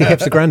 sexy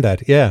hipster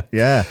granddad. Yeah.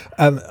 Yeah.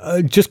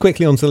 Just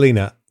quickly on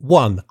Zelina.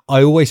 One,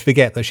 I always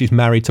forget that she's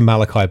married to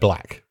Malachi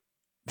Black.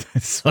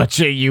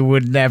 You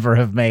would never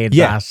have made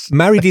that.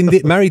 Married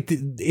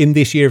in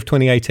this year of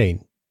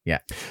 2018. Yeah.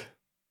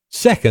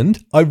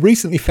 Second, I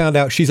recently found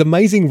out she's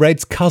Amazing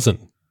Red's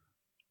cousin.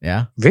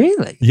 Yeah.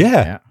 Really?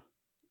 Yeah,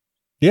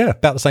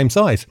 about the same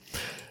size.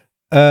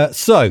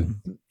 Wrestle,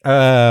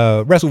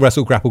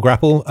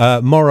 grapple.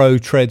 Morrow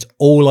treads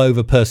all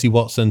over Percy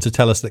Watson to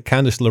tell us that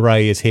Candice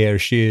LeRae is here.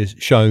 She is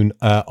shown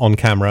on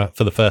camera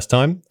for the first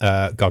time.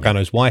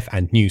 Gargano's wife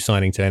and new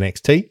signing to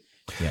NXT.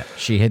 Yeah,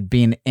 she had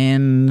been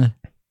in...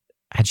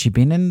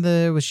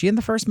 was she in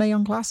the first Mae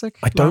Young Classic?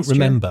 I don't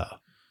remember.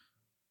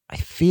 I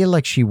feel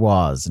like she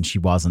was, and she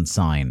wasn't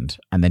signed.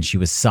 And then she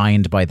was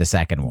signed by the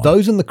second one.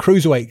 Those in the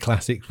Cruiserweight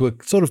Classics were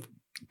sort of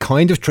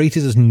kind of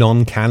treated as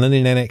non-canon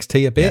in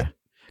NXT a bit. Yeah.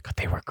 God,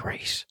 they were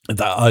great.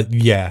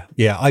 Yeah.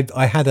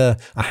 I had a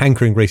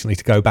hankering recently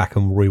to go back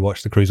and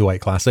rewatch the Cruiserweight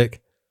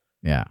Classic.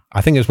 Yeah.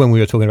 I think it was when we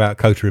were talking about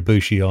Kota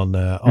Ibushi on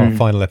our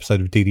final episode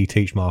of DD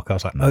Teach Mark. I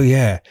was like, oh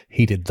yeah,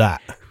 he did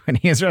that. When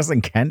he was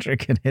wrestling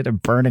Kendrick and hit a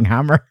burning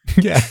hammer.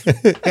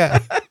 Yeah.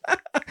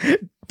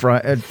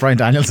 Bryan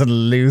Danielson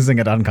losing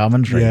it on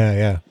commentary.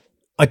 Yeah.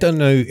 I don't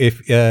know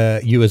if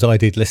you, as I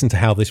did, listen to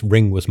how this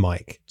ring was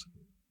mic'd.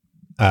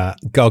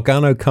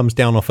 Gargano comes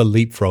down off a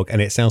leapfrog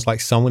and it sounds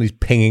like someone is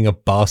pinging a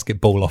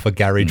basketball off a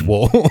garage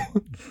wall.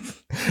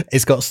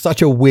 It's got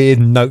such a weird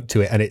note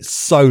to it and it's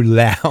so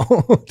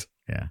loud.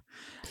 Yeah.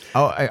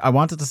 Oh, I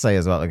wanted to say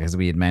as well, because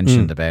we had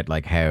mentioned about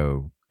like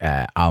how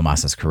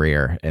Almas's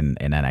career in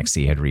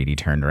NXT had really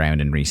turned around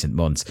in recent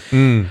months.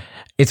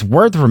 It's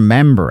worth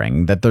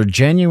remembering that there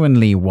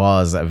genuinely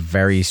was a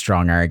very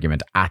strong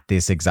argument at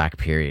this exact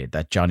period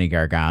that Johnny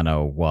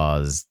Gargano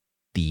was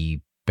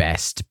the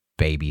best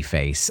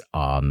babyface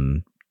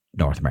on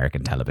North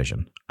American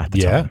television at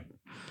the time.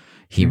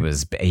 He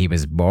was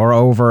more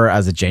over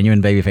as a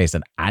genuine babyface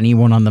than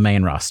anyone on the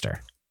main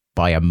roster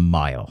by a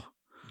mile.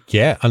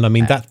 Yeah, and I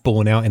mean that's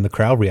borne out in the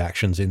crowd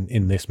reactions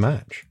in this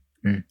match.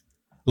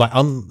 Like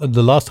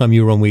the last time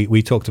you were on,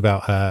 we talked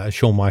about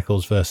Shawn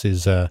Michaels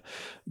versus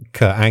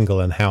Kurt Angle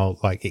and how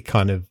like it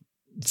kind of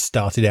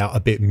started out a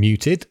bit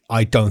muted.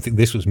 I don't think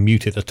this was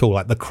muted at all.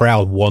 Like the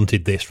crowd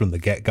wanted this from the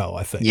get-go,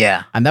 I think.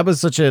 Yeah. And that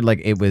was such a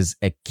it was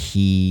a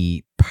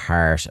key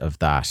part of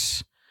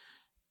that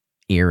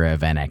era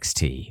of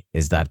NXT,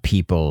 is that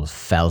people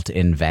felt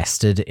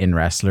invested in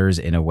wrestlers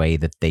in a way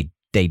that they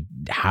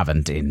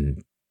haven't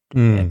in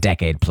a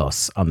decade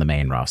plus on the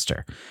main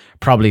roster,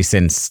 probably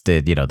since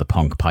the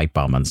Punk pipe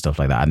bomb and stuff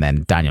like that, and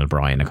then Daniel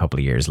Bryan a couple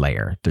of years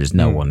later. There's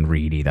no one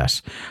really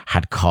that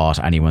had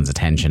caught anyone's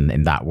attention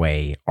in that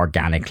way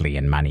organically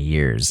in many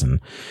years, and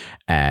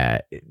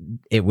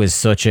it was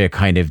such a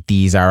kind of,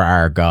 these are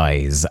our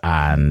guys,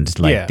 and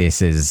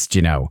this is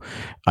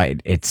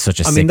it's such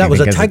a. I mean, that was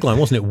a tagline,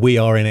 wasn't it? We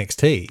are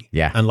NXT.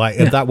 Yeah, and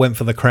that went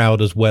for the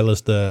crowd as well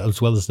as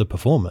the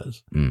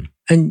performers.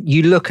 And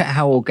you look at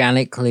how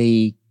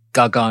organically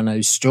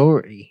Gargano's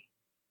story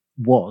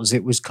was.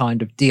 It was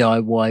kind of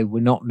DIY,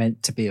 were not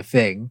meant to be a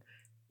thing.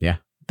 Yeah,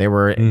 they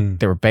were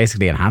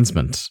basically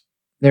enhancements.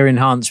 They're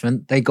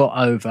enhancement. They got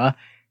over,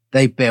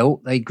 they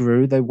built, they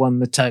grew, they won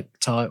the tag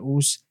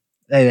titles.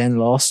 They then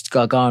lost.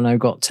 Gargano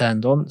got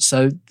turned on.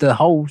 So the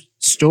whole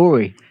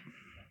story,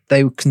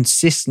 they were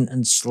consistent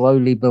and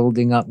slowly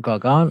building up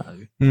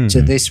Gargano.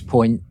 To this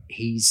point,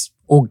 he's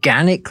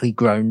organically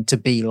grown to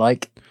be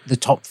like the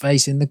top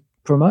face in the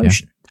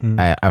promotion.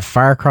 A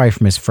far cry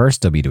from his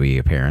first WWE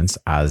appearance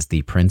as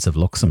the Prince of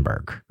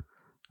Luxembourg,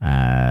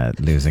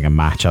 losing a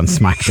match on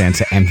SmackDown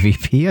to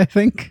MVP, I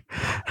think.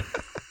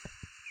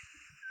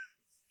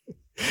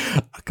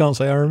 I can't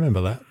say I remember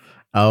that.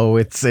 Oh,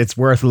 it's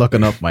worth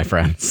looking up, my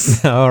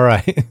friends. All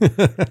right.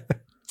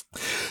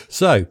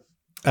 So,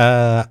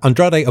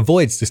 Andrade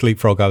avoids this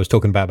leapfrog I was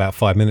talking about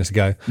 5 minutes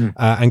ago,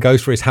 and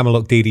goes for his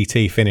hammerlock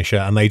DDT finisher,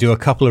 and they do a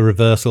couple of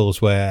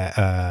reversals where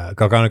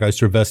Gargano goes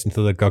to reverse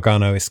into the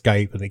Gargano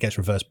escape, and it gets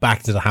reversed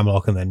back to the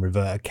hammerlock and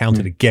then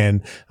counted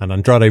again, and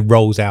Andrade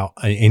rolls out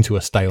into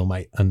a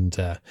stalemate. And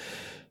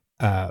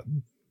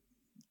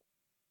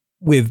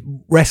with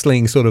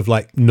wrestling sort of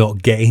like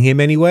not getting him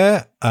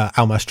anywhere,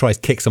 Almas tries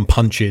kicks and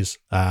punches.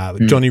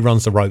 Johnny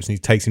runs the ropes and he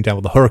takes him down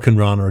with a Hurricane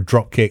Run or a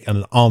drop kick and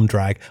an arm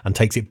drag and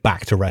takes it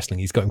back to wrestling.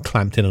 He's got him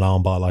clamped in an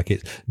armbar like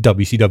it's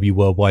WCW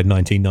Worldwide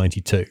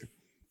 1992.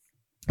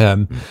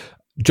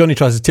 Johnny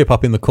tries to tip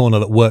up in the corner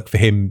that worked for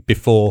him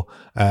before,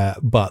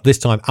 but this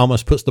time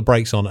Almas puts the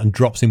brakes on and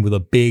drops him with a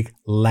big,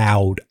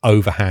 loud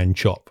overhand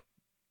chop.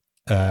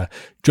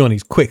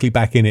 Johnny's quickly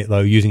back in it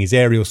though, using his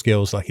aerial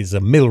skills, like he's a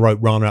middle rope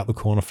runner out the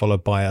corner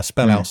followed by a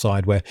spell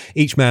outside where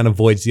each man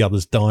avoids the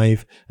other's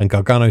dive, and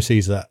Gargano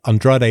sees that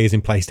Andrade is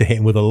in place to hit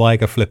him with a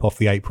Liger flip off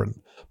the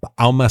apron, but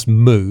Almas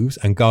moves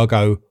and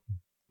Gargo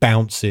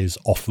bounces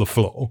off the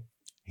floor.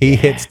 He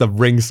hits the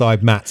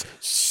ringside mats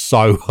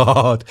so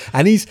hard,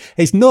 and he's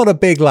not a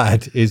big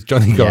lad, is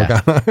Johnny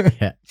Gargano.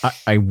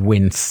 I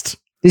winced.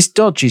 This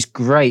dodge is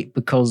great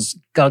because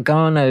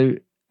Gargano,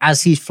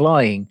 as he's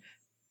flying,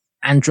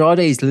 Andrade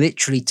is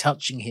literally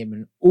touching him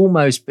and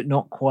almost, but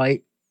not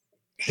quite,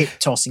 hip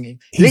tossing him.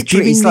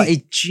 Literally, it's like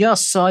he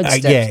just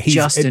sidesteps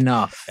just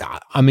enough.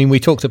 I mean, we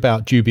talked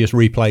about dubious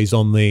replays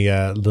on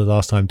the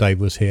last time Dave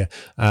was here,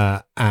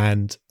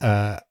 and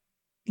in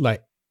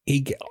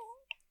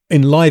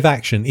live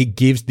action, it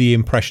gives the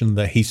impression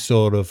that he's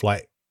sort of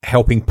like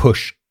helping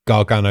push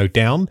Gargano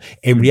down.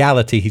 In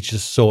reality, he's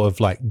just sort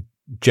of like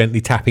gently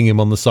tapping him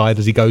on the side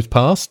as he goes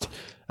past.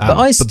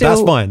 But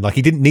that's fine. Like,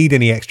 he didn't need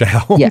any extra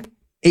help. Yeah.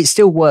 It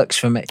still works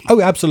for me. Oh,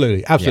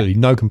 absolutely. Absolutely. Yeah.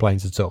 No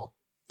complaints at all.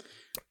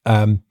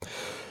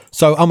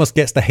 So Almas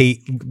gets the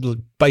heat,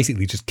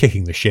 basically just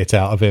kicking the shit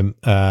out of him.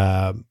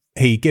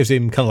 He gives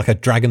him kind of like a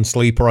dragon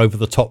sleeper over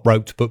the top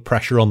rope to put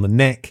pressure on the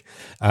neck.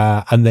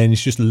 And then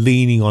he's just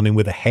leaning on him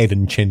with a head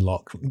and chin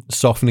lock,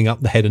 softening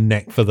up the head and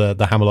neck for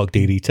the hammerlock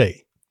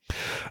DDT.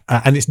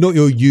 And it's not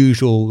your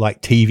usual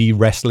like TV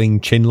wrestling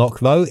chin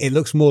lock though. It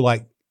looks more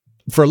like,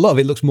 for a lot of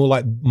it, looks more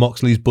like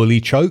Moxley's bully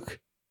choke.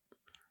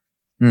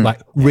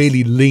 Like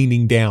really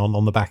leaning down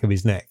on the back of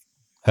his neck.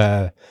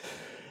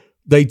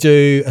 They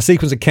do a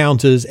sequence of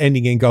counters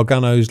ending in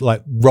Gargano's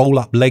like roll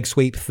up leg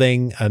sweep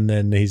thing, and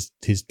then his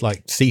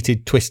like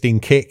seated twisting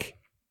kick.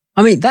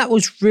 I mean, that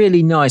was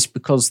really nice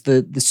because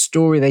the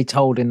story they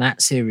told in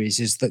that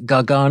series is that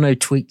Gargano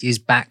tweaked his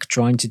back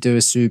trying to do a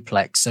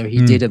suplex, so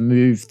he did a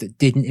move that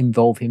didn't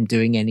involve him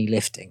doing any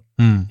lifting.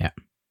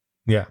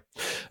 Yeah.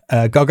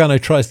 Gargano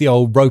tries the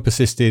old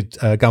rope-assisted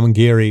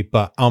Gamangiri,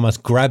 but Almas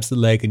grabs the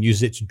leg and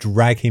uses it to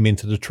drag him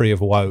into the Tree of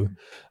Woe,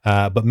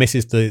 but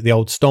misses the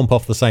old stomp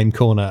off the same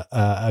corner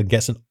and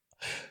gets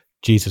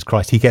Jesus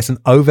Christ, he gets an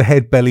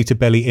overhead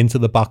belly-to-belly into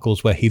the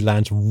buckles where he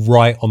lands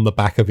right on the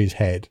back of his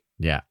head.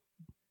 Yeah.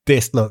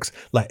 This looks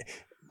like...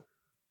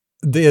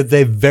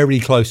 They're very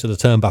close to the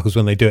turnbuckles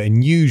when they do it,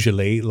 and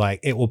usually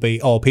like it will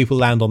be people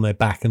land on their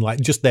back and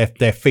like just their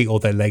feet or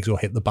their legs will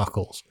hit the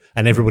buckles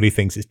and everybody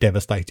thinks it's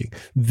devastating.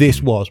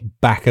 This was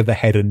back of the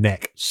head and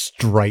neck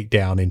straight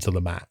down into the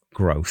mat.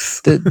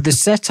 Gross. The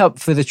setup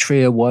for the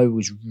Tree of Woe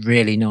was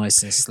really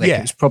nice and slick.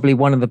 It was probably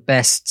one of the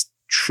best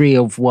Tree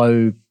of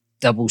Woe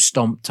double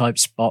stomp type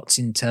spots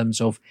in terms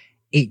of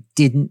it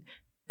didn't,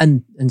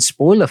 and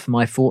spoiler for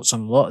my thoughts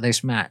on a lot of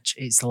this match,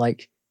 it's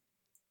like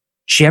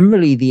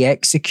generally the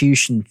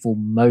execution for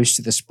most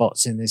of the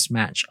spots in this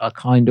match are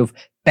kind of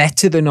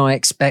better than I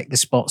expect the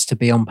spots to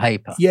be on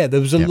paper. Yeah, there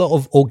was a lot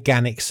of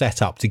organic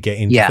setup to get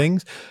into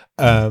things.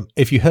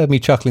 If you heard me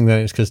chuckling,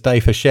 then it's because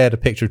Dave has shared a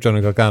picture of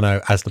Johnny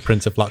Gargano as the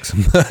Prince of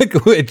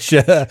Luxembourg, which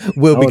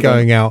will be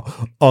going out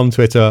on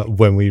Twitter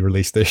when we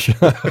release this show.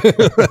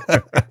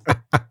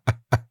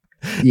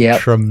 Yeah,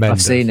 tremendous.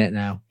 I've seen it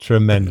now.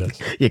 Tremendous.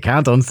 You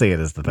can't unsee it,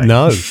 is the thing.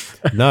 No.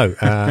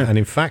 And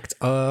in fact,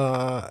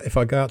 if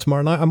I go out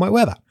tomorrow night, I might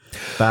wear that.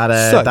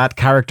 That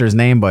character's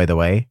name, by the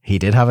way, he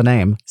did have a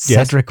name,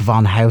 Cedric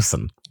von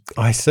Hausen.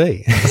 I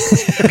see.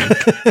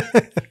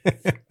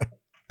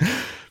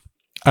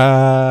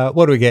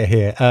 What do we get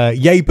here?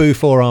 Yay boo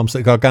forearms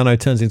that Gargano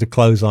turns into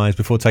clotheslines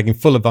before taking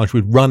full advantage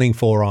with running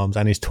forearms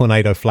and his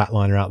tornado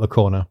flatliner out the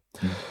corner.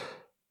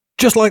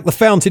 Just like the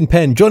fountain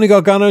pen, Johnny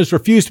Gargano's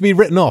refused to be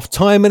written off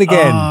time and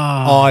again.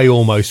 I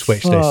almost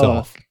switched this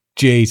off.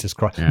 Jesus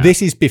Christ. Yeah.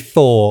 This is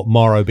before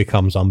Morrow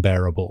becomes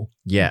unbearable.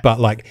 Yeah. But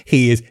like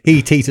he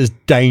teeters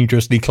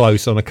dangerously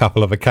close on a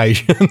couple of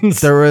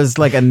occasions. There was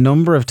like a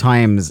number of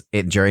times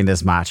during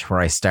this match where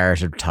I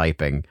started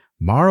typing,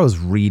 Morrow's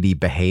really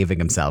behaving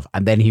himself.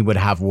 And then he would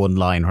have one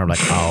line where I'm like,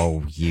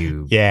 oh,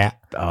 you. Yeah.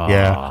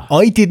 Yeah.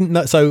 I didn't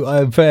know.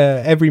 So for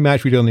every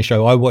match we do on the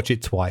show, I watch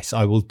it twice.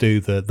 I will do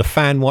the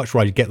fan watch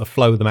where I get the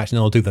flow of the match, and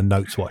then I'll do the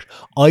notes watch.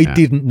 I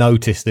didn't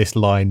notice this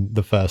line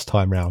the first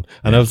time round.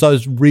 And as I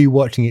was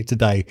rewatching it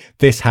today,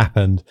 this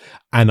happened.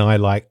 And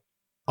I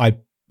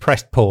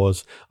pressed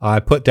pause. I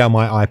put down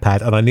my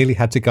iPad and I nearly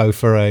had to go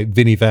for a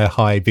Vinny Ver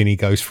High, Vinny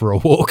goes for a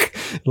walk.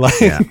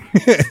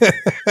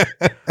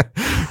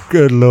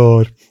 Good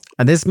Lord.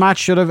 And this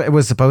match it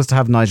was supposed to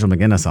have Nigel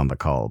McGuinness on the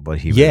call, but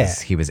he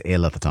was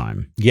ill at the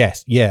time.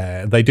 Yes.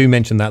 Yeah. They do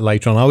mention that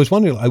later on. I was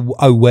wondering,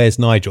 where's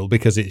Nigel?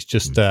 Because it's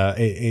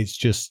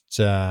just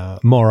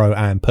Morrow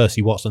and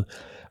Percy Watson.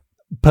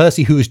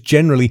 Percy, who is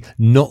generally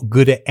not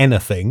good at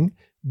anything,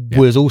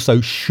 was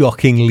also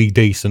shockingly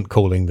decent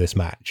calling this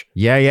match.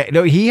 Yeah.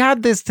 No, he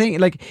had this thing,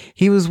 like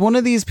he was one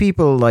of these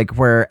people like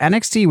where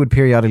NXT would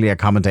periodically have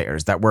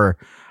commentators that were,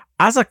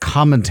 as a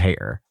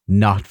commentator,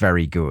 not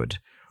very good,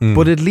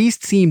 but at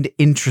least seemed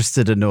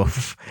interested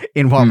enough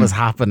in what was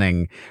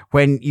happening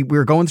when we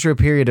were going through a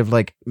period of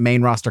like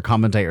main roster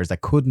commentators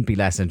that couldn't be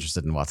less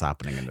interested in what's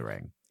happening in the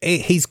ring.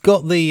 He's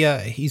got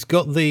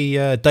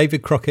the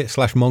David Crockett /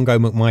 Mongo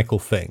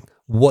McMichael thing.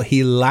 What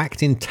he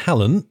lacked in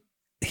talent,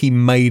 he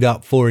made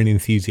up for in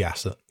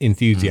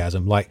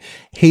enthusiasm. Like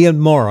he and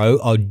Morrow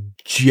are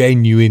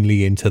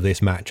genuinely into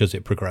this match as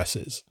it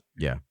progresses.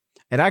 Yeah.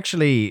 It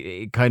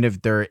actually kind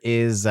of, there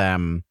is a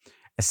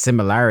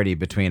similarity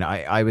between,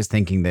 I was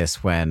thinking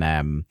this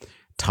when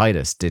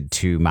Titus did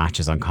 2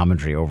 matches on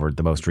commentary over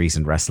the most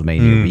recent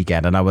WrestleMania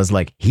weekend. And I was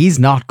like, he's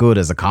not good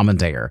as a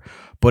commentator,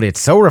 but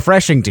it's so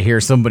refreshing to hear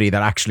somebody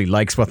that actually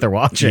likes what they're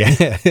watching.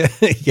 Yeah.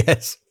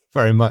 Yes,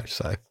 very much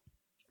so.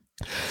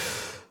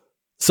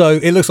 So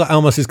it looks like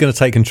Almas is going to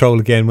take control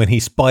again when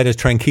he spiders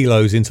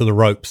Tranquilos into the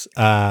ropes,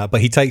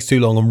 but he takes too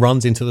long and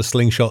runs into the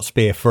slingshot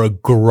spear for a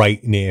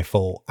great near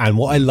fall. And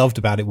what I loved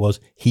about it was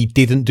he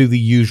didn't do the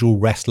usual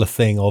wrestler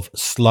thing of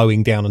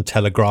slowing down and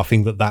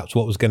telegraphing that that's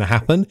what was going to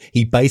happen.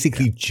 He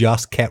basically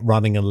just kept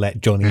running and let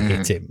Johnny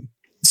hit him.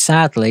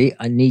 Sadly,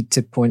 I need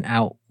to point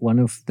out one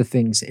of the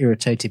things that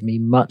irritated me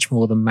much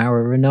more than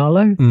Mauro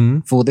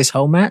Ranallo for this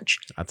whole match.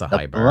 That's a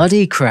high bar.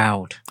 Bloody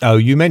crowd. Oh,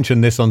 you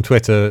mentioned this on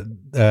Twitter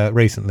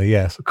recently,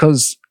 yes.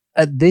 Because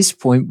at this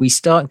point, we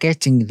start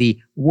getting the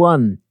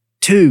 1,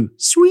 2,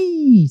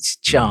 sweet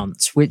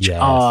chants, which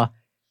are,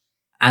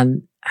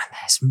 and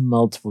there's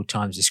multiple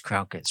times this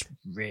crowd gets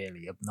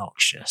really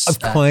obnoxious.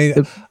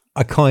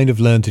 I kind of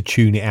learned to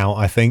tune it out,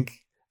 I think,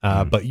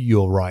 but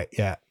you're right,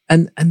 yeah.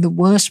 And the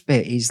worst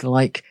bit is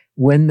like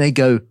when they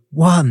go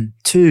 1,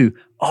 2,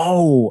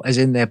 as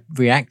in they're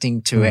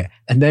reacting to it,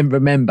 and then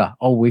remember,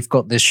 we've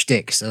got this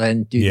shtick, so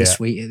then do the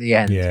sweet at the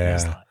end.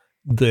 Yeah.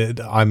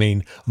 I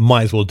mean,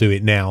 might as well do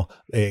it now.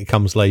 It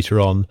comes later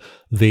on.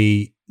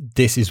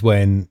 This is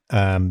when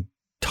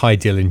Ty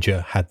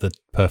Dillinger had the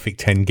perfect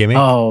 10 gimmick.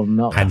 Oh,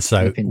 not and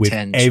so with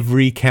 10s.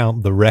 Every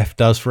count the ref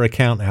does for a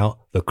count out,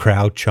 the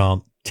crowd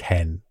chant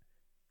 10.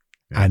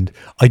 Yeah. And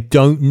I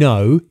don't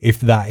know if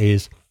that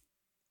is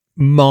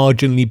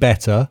marginally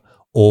better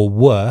or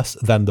worse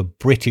than the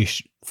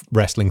British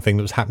wrestling thing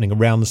that was happening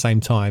around the same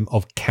time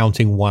of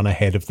counting 1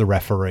 ahead of the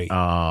referee.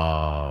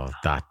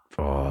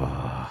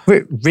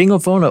 Ring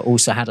of Honor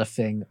also had a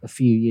thing a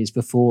few years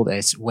before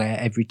this where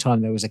every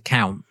time there was a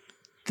count,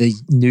 the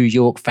New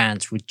York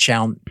fans would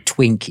chant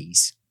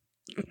Twinkies,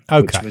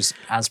 which was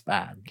as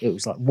bad. It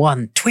was like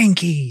 1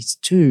 Twinkies,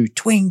 2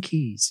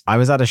 Twinkies. I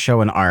was at a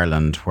show in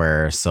Ireland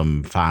where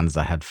some fans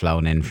that had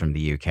flown in from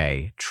the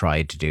UK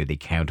tried to do the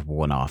count of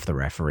 1 off the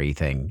referee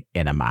thing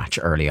in a match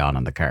early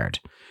on the card.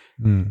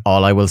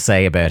 All I will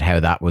say about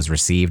how that was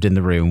received in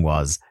the room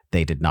was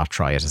they did not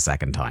try it a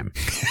second time.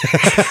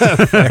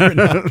 Fair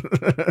enough.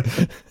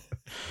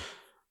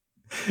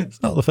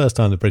 It's not the first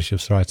time the British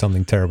have tried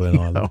something terrible in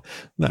Ireland.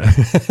 No.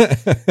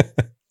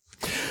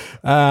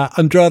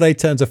 Andrade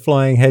turns a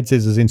flying head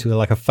scissors into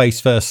like a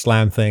face-first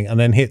slam thing and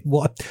then hit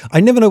what I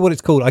never know what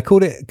it's called. I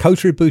called it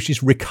Kota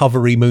Ibushi's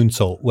recovery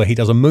moonsault, where he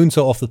does a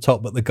moonsault off the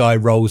top, but the guy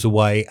rolls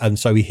away, and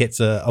so he hits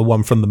a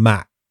one from the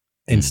mat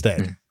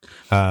instead.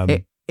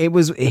 It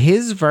was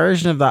his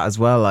version of that as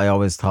well. I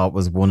always thought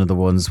was one of the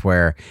ones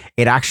where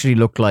it actually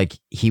looked like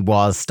he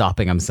was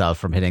stopping himself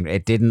from hitting.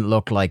 It didn't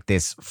look like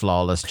this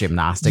flawless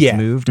gymnastics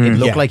move. It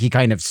looked like he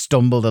kind of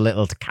stumbled a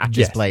little to catch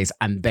his place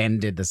and then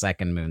did the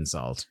second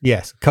moonsault.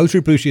 Yes,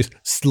 Kota Ibushi is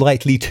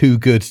slightly too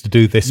good to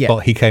do this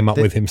spot he came up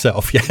with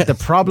himself. Yes. The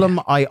problem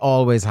I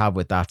always have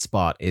with that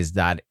spot is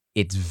that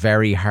it's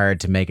very hard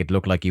to make it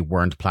look like you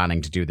weren't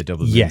planning to do the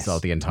double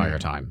moonsault the entire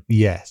time.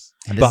 Yes.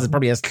 And this is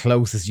probably as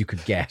close as you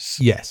could get.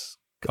 Yes.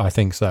 I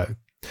think so.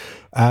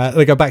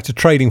 They go back to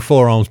trading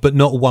forearms, but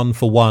not one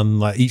for one.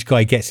 Like each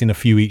guy gets in a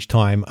few each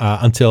time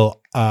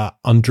until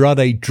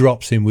Andrade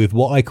drops him with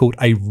what I called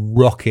a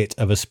rocket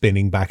of a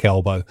spinning back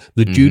elbow.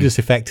 The Judas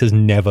effect has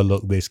never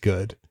looked this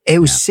good. It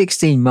was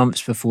 16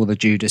 months before the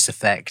Judas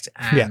effect,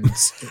 and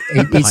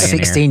it's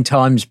 16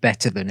 times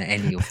better than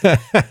any of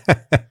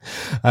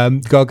them.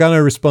 Gargano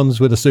responds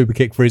with a super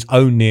kick for his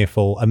own near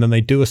fall, and then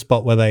they do a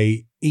spot where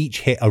they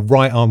each hit a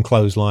right arm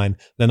clothesline,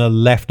 then a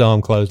left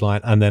arm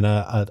clothesline, and then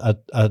a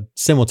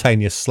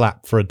simultaneous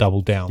slap for a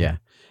double down. Yeah.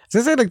 So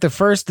this is like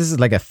this is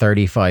like a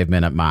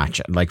 35-minute match.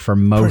 Like for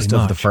most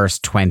of the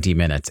first 20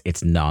 minutes,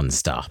 it's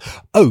non-stop.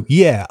 Oh,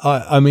 yeah.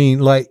 I mean,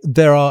 like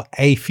there are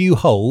a few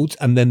holds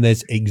and then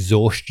there's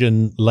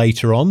exhaustion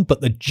later on, but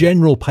the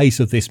general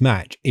pace of this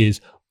match is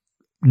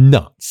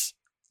nuts.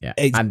 Yeah,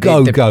 it's and go.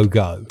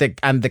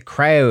 And the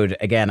crowd,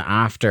 again,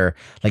 after,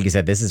 like you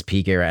said, this is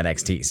peak era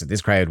NXT, so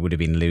this crowd would have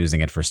been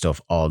losing it for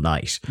stuff all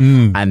night.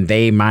 And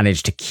they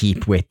managed to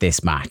keep with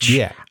this match.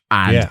 Yeah.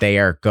 And they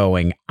are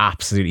going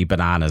absolutely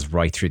bananas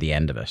right through the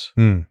end of it.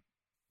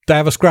 They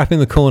have a scrap in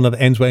the corner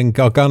that ends when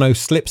Gargano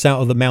slips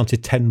out of the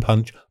mounted 10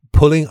 punch,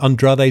 pulling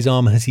Andrade's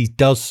arm as he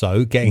does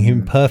so, getting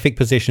him in perfect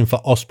position for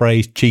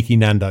Ospreay's cheeky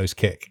Nando's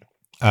kick.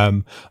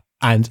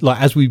 And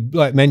like as we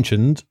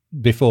mentioned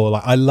before,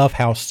 like I love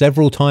how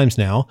several times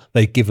now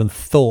they've given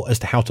thought as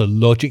to how to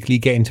logically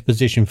get into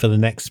position for the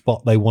next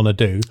spot they want to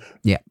do.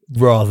 Yeah.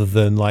 Rather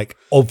than like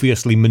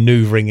obviously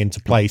maneuvering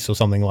into place or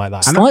something like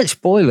that. Slight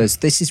spoilers,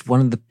 this is one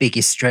of the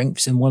biggest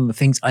strengths and one of the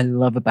things I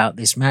love about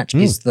this match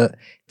is that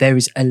there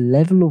is a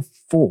level of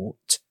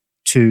thought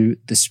to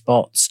the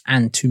spots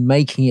and to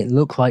making it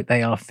look like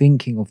they are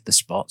thinking of the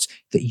spots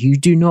that you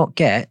do not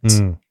get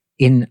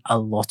in a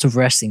lot of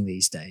wrestling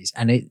these days,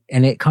 and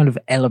it kind of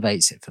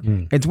elevates it for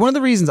me. It's one of the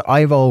reasons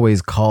I've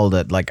always called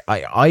it, like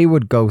I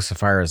would go so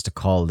far as to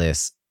call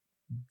this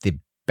the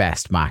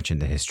best match in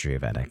the history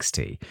of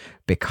NXT,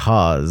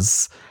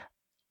 because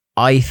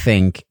I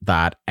think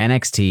that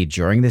NXT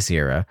during this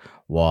era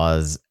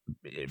was,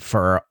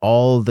 for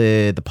all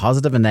the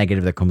positive and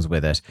negative that comes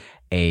with it,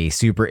 a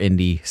super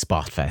indie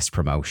spot fest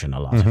promotion a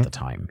lot of the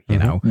time, you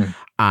know?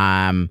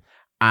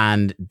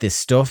 And the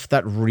stuff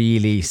that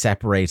really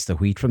separates the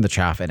wheat from the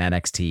chaff in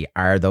NXT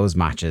are those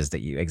matches that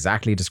you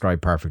exactly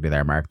described perfectly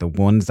there, Mark. The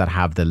ones that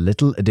have the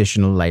little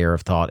additional layer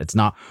of thought. It's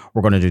not,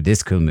 we're going to do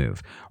this cool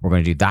move, we're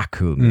going to do that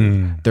cool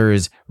move.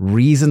 There's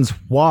reasons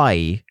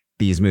why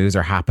these moves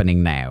are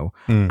happening now.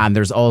 And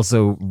there's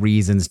also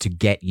reasons to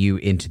get you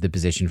into the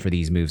position for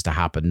these moves to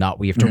happen. Not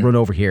we have to run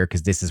over here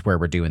because this is where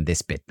we're doing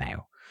this bit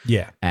now.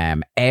 Yeah.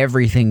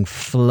 Everything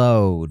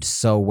flowed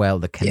so well.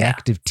 The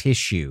connective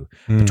tissue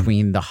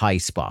between the high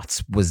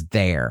spots was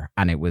there,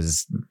 and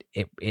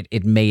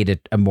it made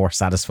it a more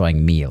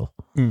satisfying meal.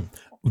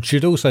 We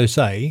should also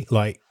say,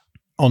 like,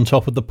 on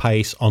top of the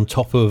pace, on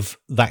top of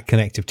that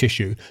connective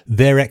tissue,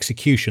 their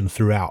execution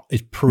throughout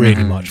is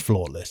pretty much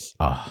flawless.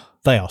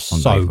 They are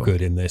so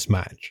good in this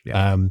match.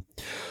 Yeah.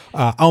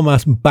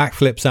 Almas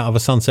backflips out of a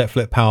sunset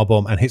flip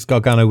powerbomb and hits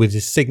Gargano with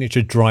his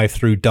signature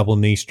drive-through double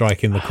knee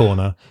strike in the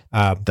corner.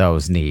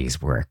 Those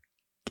knees were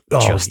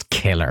just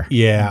killer.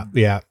 Yeah.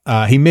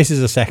 He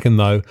misses a second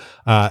though,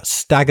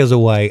 staggers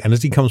away, and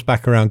as he comes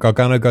back around,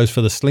 Gargano goes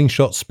for the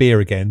slingshot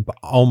spear again, but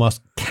Almas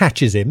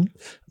catches him,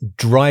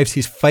 drives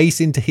his face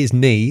into his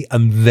knee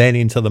and then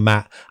into the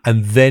mat,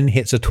 and then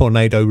hits a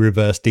tornado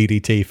reverse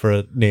DDT for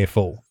a near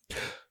fall.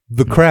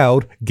 The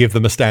crowd give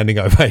them a standing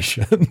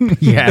ovation.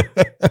 Yeah.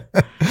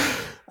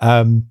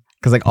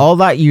 Because like all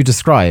that you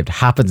described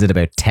happens in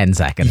about 10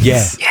 seconds.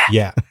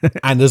 Yeah.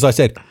 And as I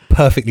said,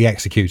 perfectly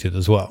executed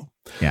as well.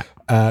 Yeah.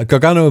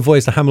 Gargano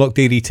avoids the hammerlock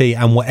DDT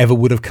and whatever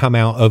would have come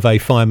out of a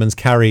fireman's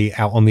carry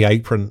out on the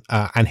apron,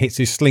 and hits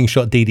his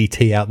slingshot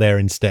DDT out there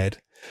instead.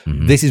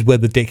 This is where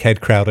the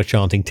dickhead crowd are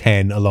chanting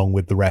 10 along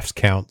with the ref's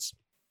counts.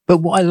 But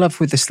what I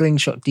love with the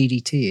slingshot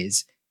DDT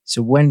is,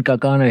 so when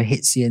Gargano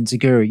hits the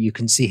Enziguri, you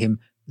can see him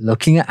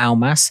looking at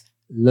Almas,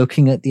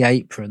 looking at the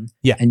apron,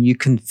 and you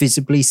can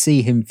visibly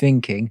see him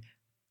thinking,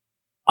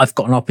 I've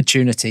got an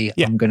opportunity,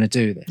 I'm going to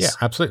do this. Yeah,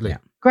 absolutely.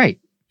 Great.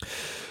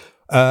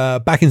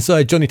 Back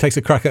inside, Johnny takes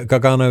a crack at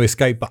Gargano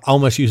escape, but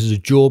Almas uses a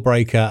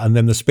jawbreaker and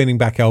then the spinning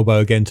back elbow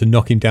again to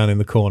knock him down in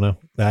the corner.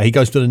 He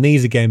goes to the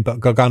knees again, but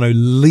Gargano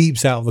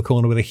leaps out of the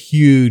corner with a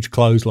huge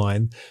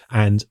clothesline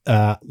and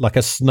like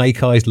a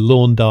snake-eyed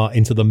lawn dart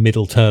into the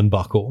middle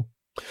turnbuckle.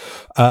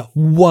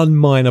 One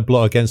minor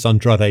blot against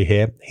Andrade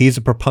here. He's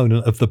a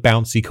proponent of the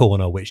bouncy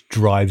corner, which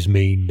drives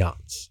me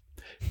nuts.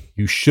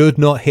 You should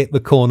not hit the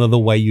corner the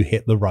way you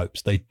hit the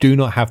ropes. They do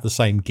not have the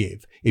same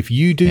give. If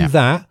you do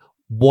that,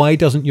 why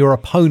doesn't your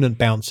opponent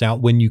bounce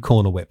out when you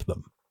corner whip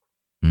them?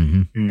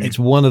 It's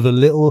one of the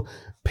little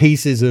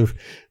pieces of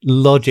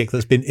logic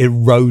that's been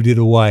eroded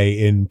away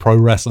in pro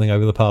wrestling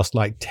over the past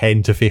like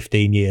 10 to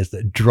 15 years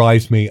that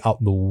drives me up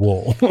the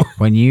wall.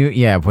 when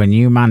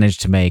you manage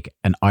to make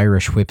an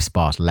Irish whip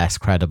spot less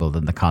credible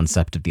than the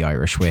concept of the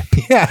Irish whip.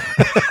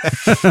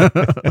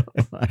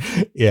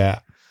 Yeah.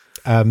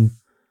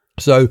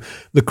 So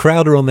the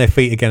crowd are on their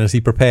feet again as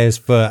he prepares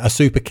for a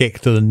super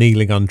kick to the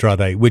kneeling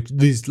Andrade, which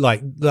is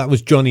like, that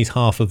was Johnny's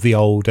half of the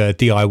old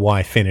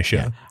DIY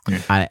finisher.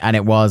 Yeah. And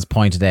it was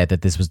pointed out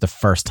that this was the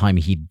first time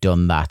he'd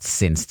done that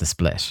since the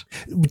split.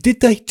 Did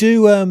they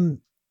do,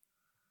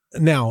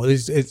 now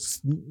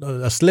it's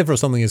a sliver of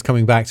something is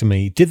coming back to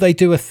me. Did they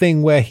do a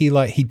thing where he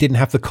didn't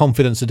have the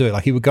confidence to do it?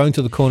 Like he would go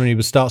into the corner and he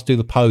would start to do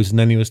the pose and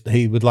then he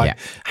would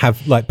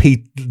have like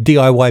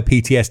DIY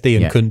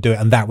PTSD and couldn't do it,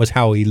 and that was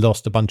how he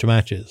lost a bunch of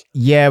matches.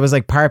 Yeah, it was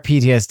like part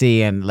PTSD,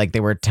 and like they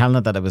were telling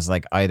it that it was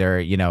like either,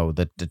 you know,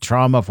 the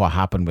trauma of what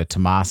happened with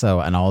Tommaso,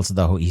 and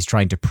also he's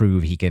trying to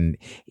prove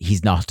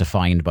he's not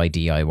defined by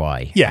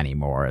DIY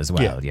anymore as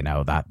well. You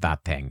know, that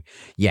thing.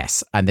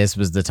 Yes, and this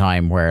was the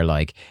time where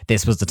like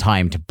this was the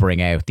time to bring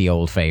out the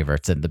old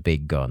favorites and the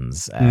big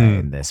guns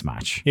in this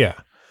match. Yeah.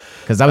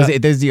 Because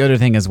there's the other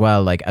thing as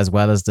well, like as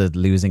well as the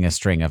losing a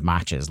string of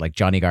matches, like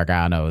Johnny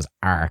Gargano's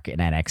arc in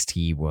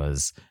NXT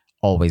was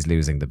always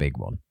losing the big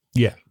one.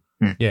 Yeah.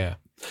 Yeah.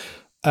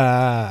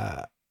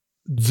 Zelina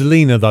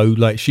though,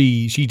 like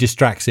she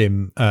distracts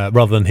him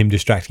rather than him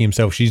distracting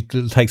himself. She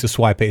takes a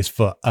swipe at his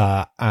foot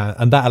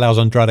and that allows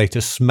Andrade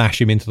to smash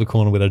him into the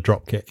corner with a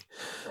drop kick.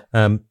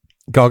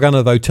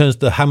 Gargano though turns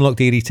the hammerlock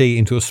DDT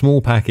into a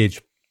small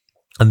package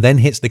and then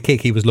hits the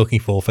kick he was looking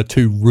for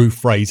two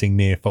roof-raising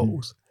near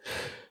falls.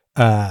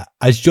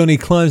 As Johnny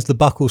climbs the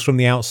buckles from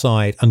the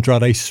outside,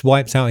 Andrade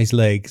swipes out his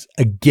legs,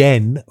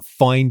 again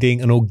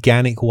finding an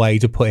organic way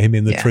to put him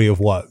in the tree of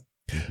woe.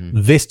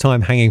 This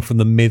time hanging from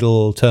the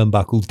middle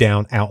turnbuckle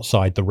down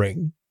outside the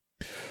ring.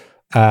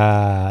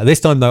 This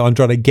time, though,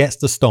 Andrade gets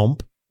the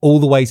stomp all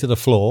the way to the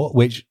floor,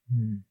 which...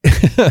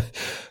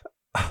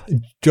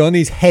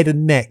 Johnny's head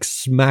and neck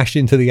smash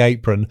into the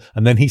apron,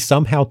 and then he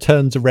somehow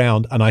turns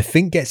around and I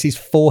think gets his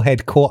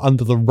forehead caught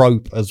under the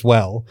rope as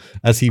well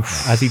as he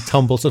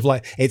tumbles. Sort of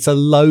like it's a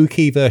low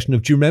key version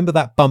of. Do you remember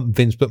that bump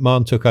Vince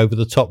McMahon took over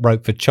the top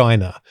rope for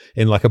China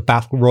in like a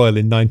battle royal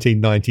in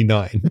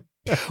 1999,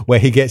 where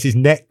he gets his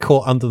neck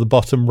caught under the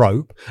bottom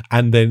rope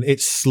and then it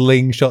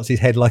slingshots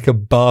his head like a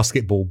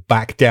basketball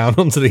back down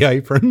onto the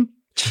apron?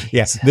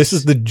 Yes, this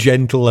is the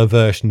gentler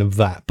version of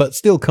that, but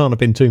still can't have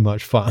been too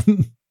much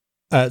fun.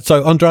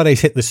 So Andrade's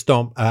hit the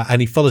stomp,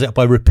 and he follows it up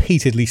by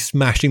repeatedly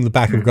smashing the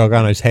back of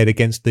Gargano's head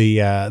against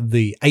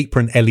the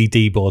apron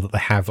LED board that they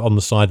have on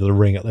the side of the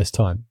ring at this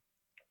time.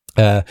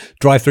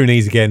 Drive-through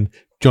knees again.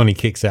 Johnny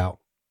kicks out.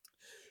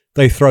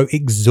 They throw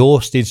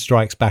exhausted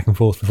strikes back and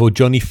forth before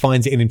Johnny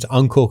finds it in him to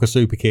uncork a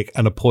super kick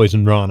and a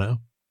poison rana.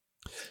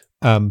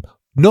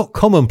 Not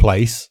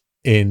commonplace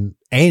in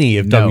any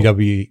of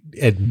WWE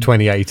in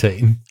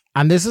 2018.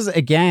 And this is,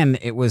 again,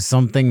 it was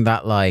something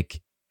that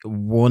like,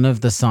 one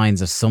of the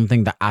signs of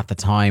something that at the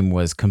time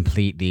was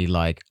completely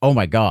like, oh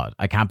my God,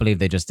 I can't believe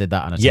they just did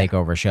that on a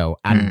takeover show,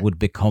 and would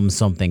become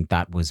something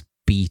that was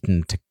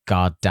beaten to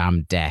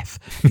goddamn death.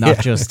 Not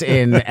just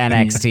in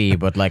NXT,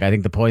 but like I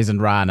think the Poison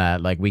Rana,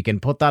 like we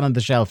can put that on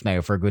the shelf now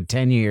for a good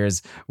 10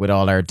 years with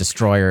all our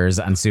destroyers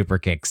and super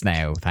kicks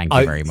now. Thank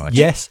you very much.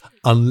 Yes,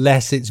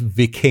 unless it's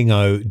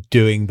Vikingo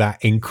doing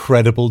that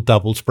incredible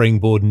double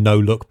springboard no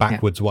look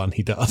backwards one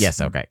he does.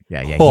 Yes, okay.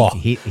 Yeah.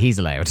 He's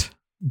allowed.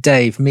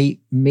 Dave, me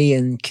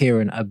and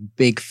Kieran are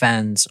big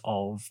fans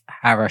of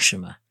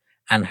Harashima,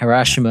 and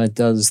Harashima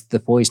does the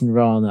Poison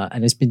Rana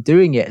and has been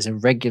doing it as a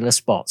regular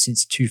spot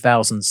since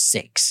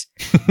 2006.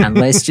 And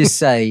let's just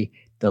say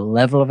the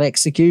level of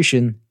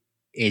execution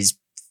is,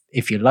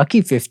 if you're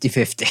lucky,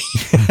 50-50.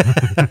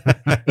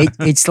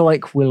 It's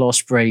like Will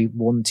Ospreay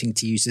wanting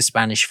to use the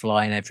Spanish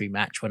Fly in every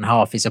match when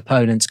half his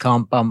opponents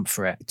can't bump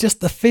for it.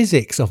 Just the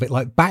physics of it,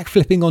 like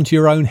backflipping onto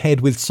your own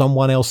head with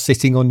someone else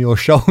sitting on your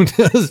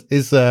shoulders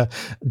is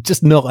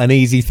just not an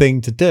easy thing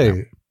to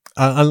do.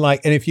 And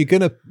if you're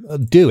going to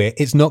do it,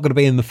 it's not going to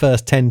be in the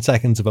first 10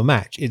 seconds of a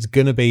match. It's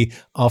going to be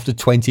after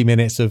 20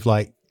 minutes of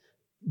like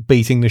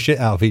beating the shit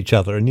out of each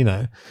other. And, you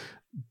know,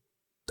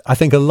 I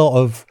think a lot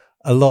of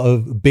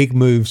big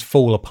moves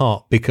fall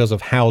apart because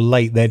of how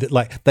late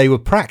they were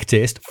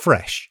practiced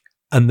fresh,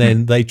 and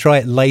then they try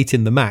it late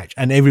in the match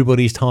and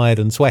everybody's tired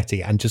and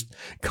sweaty and just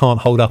can't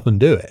hold up and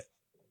do it.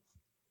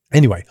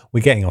 Anyway,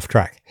 we're getting off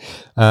track.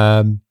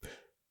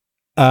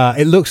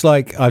 It looks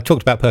like, I've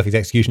talked about perfect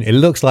execution. It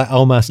looks like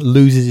Almas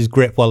loses his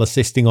grip while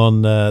assisting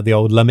on the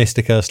old La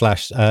Mystica /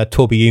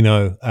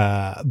 Torbellino,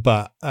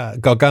 but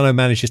Gargano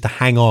manages to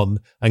hang on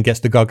and gets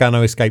the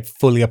Gargano escape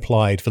fully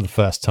applied for the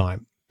first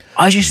time.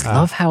 I just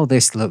love how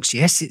this looks.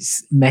 Yes,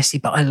 it's messy,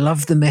 but I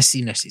love the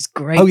messiness. It's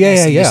great. Oh,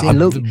 yeah.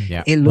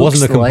 It looks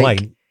wasn't a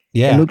complaint.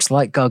 It looks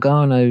like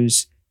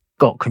Gargano's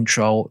got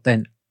control.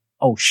 Then,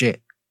 oh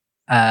shit,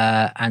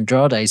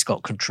 Andrade's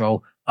got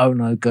control. Oh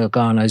no,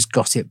 Gargano's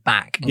got it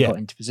back and got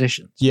into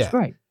position. So it's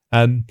great.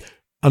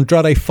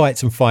 Andrade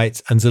fights, and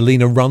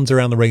Zelina runs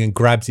around the ring and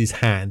grabs his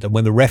hand. And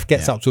when the ref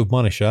gets up to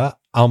admonish her,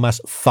 Almas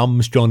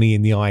thumbs Johnny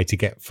in the eye to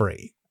get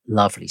free.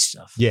 Lovely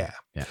stuff. Yeah.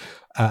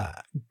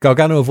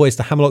 Gargano avoids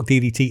the hammerlock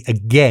DDT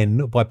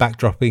again by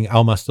backdropping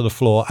Almas to the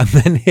floor and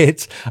then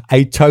hits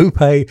a tope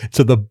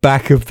to the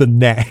back of the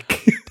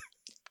neck.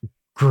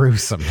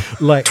 Gruesome.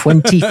 Like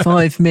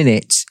 25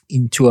 minutes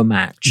into a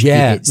match.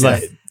 Yeah. It's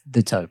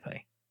the tope.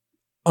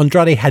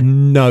 Andrade had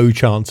no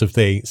chance of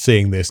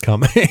seeing this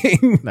coming.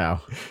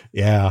 No.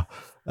 Yeah.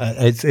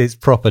 It's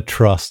proper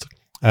trust.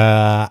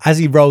 As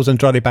he rolls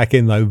Andrade back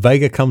in, though,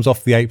 Vega comes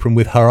off the apron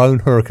with her own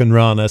Hurricane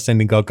Rana,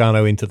 sending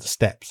Gargano into the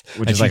steps.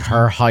 Which is like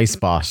her high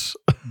spot.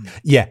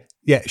 Yeah.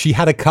 She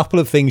had a couple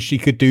of things she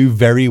could do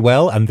very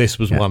well, and this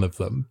was one of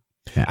them.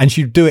 Yeah. And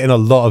she'd do it in a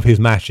lot of his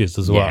matches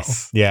as well.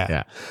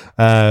 Yeah.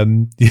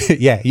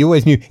 You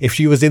always knew if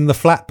she was in the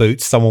flat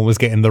boots, someone was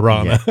getting the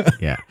Rana.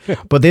 Yeah.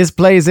 But this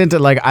plays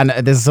into and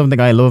this is something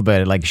I love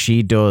about it. Like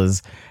she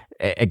does.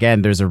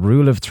 Again, there's a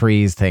rule of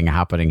threes thing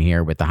happening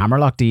here with the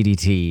hammerlock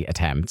DDT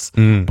attempts,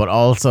 but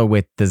also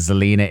with the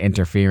Zelina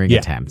interfering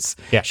attempts.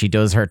 Yeah. She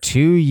does her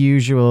two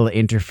usual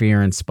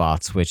interference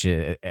spots, which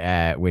is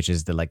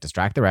to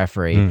distract the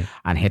referee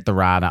and hit the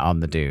Rana on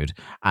the dude.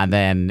 And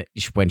then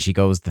when she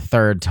goes the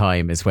third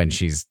time is when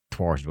she's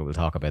thwarted, but we'll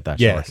talk about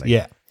that shortly.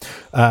 Yeah.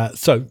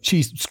 So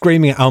she's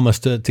screaming at Almas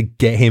to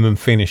get him and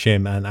finish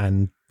him,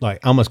 and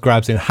Almas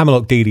grabs in,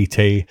 hammerlock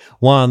DDT,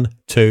 1,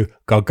 2,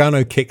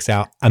 Gargano kicks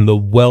out, and the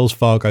Wells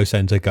Fargo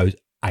Center goes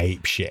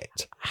ape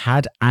shit.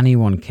 Had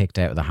anyone kicked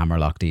out of the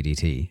hammerlock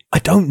DDT? I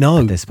don't know.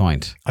 At this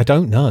point. I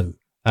don't know.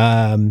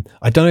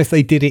 I don't know if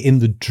they did it in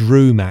the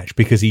Drew match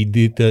because he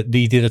did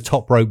a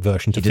top rope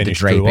version to finish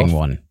Drew off. The draping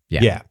one.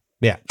 Yeah.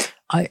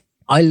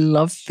 I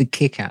love the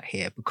kick out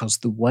here because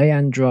the way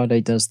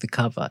Andrade does the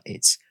cover,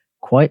 it's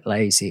quite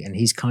lazy and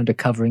he's kind of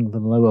covering the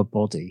lower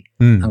body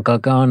and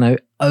Gargano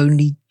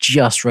only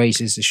just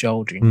raises the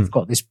shoulder and you've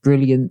got this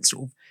brilliant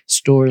sort of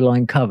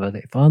storyline cover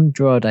that if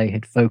Andrade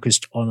had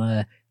focused on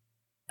a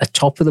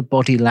top of the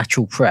body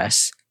lateral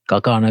press,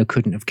 Gargano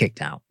couldn't have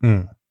kicked out.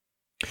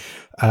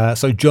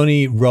 So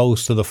Johnny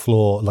rolls to the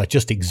floor,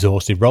 just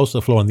exhausted, rolls to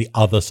the floor on the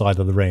other side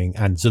of the ring,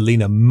 and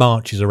Zelina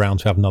marches around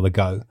to have another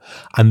go.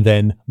 And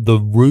then the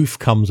roof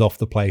comes off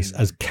the place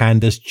as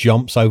Candice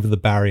jumps over the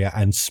barrier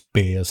and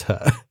spears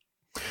her.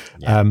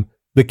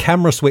 The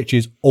camera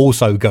switches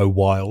also go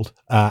wild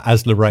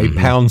as LeRae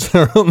pounds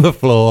her on the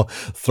floor,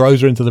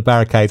 throws her into the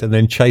barricade, and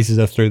then chases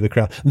her through the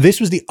crowd.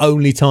 This was the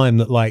only time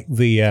that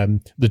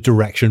the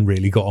direction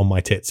really got on my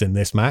tits in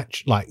this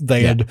match.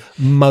 They had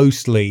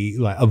mostly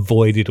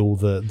avoided all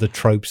the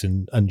tropes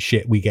and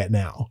shit we get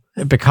now.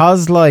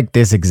 Because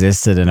this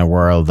existed in a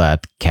world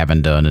that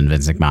Kevin Dunn and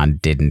Vince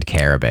McMahon didn't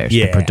care about.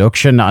 The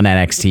production on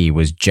NXT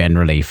was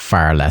generally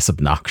far less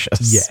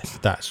obnoxious. Yes,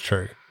 that's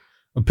true.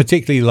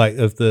 Particularly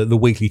of the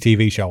weekly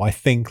TV show, I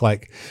think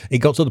it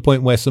got to the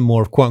point where some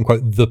more of quote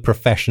unquote the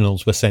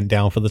professionals were sent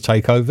down for the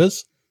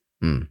takeovers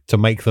to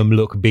make them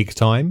look big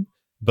time.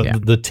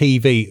 But the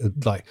TV,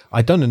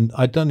 I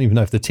don't even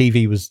know if the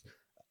TV was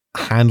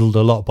handled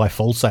a lot by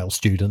Full Sail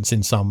students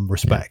in some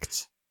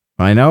respects.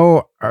 I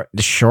know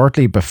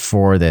shortly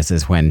before this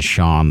is when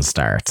Sean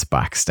starts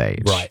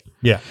backstage. Right.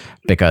 Yeah.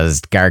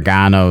 Because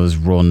Gargano's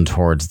run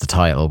towards the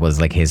title was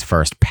his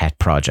first pet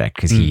project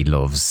because he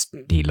loves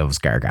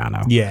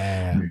Gargano.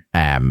 Yeah.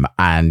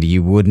 And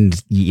you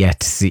wouldn't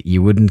get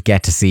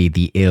to see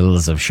the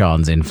ills of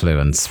Sean's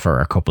influence for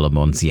a couple of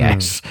months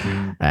yet.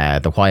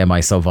 The Why Am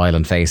I So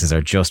Violent faces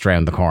are just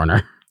round the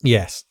corner.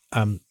 Yes.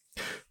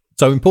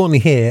 So importantly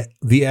here,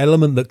 the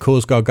element that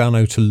caused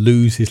Gargano to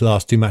lose his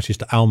last two matches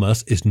to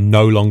Almas is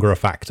no longer a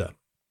factor.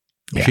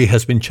 Yeah. She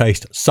has been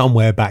chased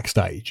somewhere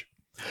backstage.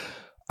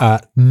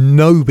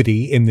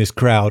 Nobody in this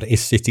crowd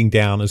is sitting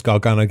down as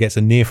Gargano gets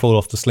a near fall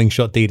off the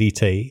slingshot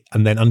DDT,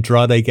 and then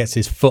Andrade gets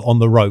his foot on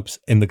the ropes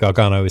in the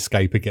Gargano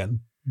escape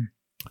again.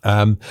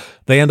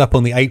 They end up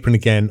on the apron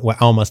again,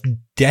 where Almas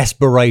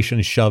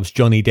desperation shoves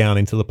Johnny down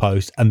into the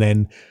post and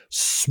then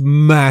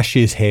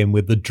smashes him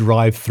with the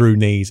drive-through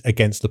knees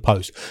against the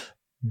post.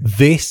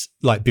 This,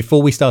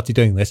 before we started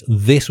doing this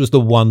was the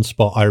one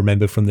spot I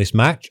remember from this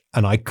match,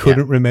 and I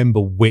couldn't remember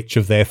which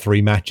of their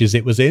three matches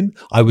it was in.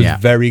 I was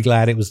very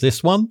glad it was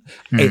this one.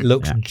 It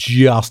looks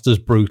just as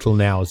brutal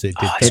now as it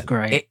did. It's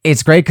great.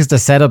 It's great because the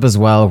setup as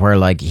well,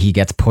 where he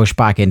gets pushed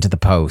back into the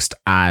post,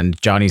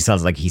 and Johnny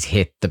sells he's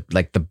hit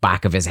the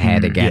back of his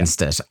head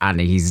against it,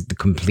 and he's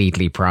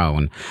completely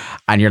prone,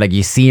 and you're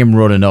you see him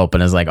running up,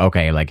 and it's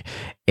okay,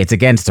 it's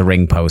against the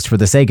ring post. For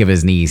the sake of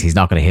his knees, he's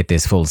not going to hit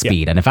this full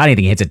speed. And if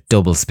anything, he hits it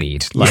double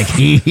speed. Like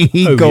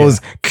he goes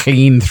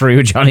clean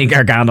through Johnny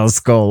Gargano's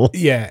skull.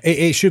 Yeah,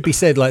 it should be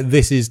said, like,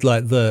 this is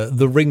like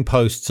the ring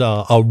posts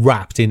are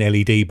wrapped in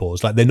LED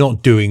boards. Like, they're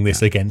not doing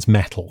this against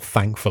metal,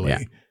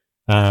 thankfully.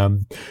 Yeah.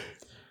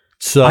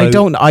 So I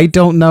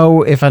don't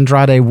know if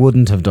Andrade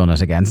wouldn't have done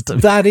it against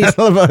him. That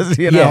is,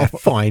 yeah,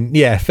 fine.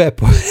 Yeah, fair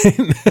point.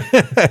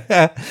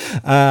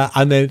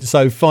 And then,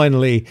 so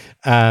finally,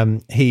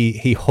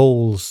 he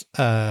hauls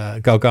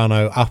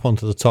Gargano up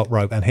onto the top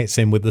rope and hits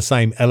him with the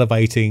same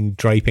elevating,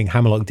 draping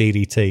hammerlock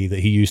DDT that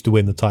he used to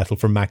win the title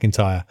from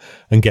McIntyre,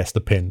 and gets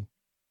the pin.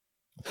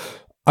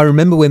 I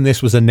remember when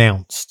this was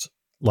announced,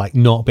 like,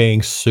 not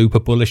being super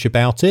bullish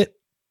about it.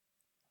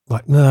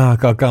 Like,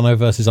 Gargano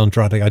versus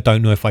Andrade, I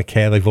don't know if I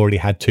care. They've already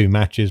had 2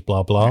 matches,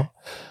 blah, blah.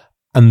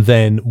 And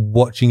then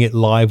watching it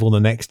live on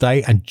the next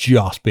day and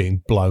just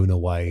being blown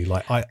away.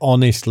 Like, I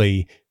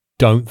honestly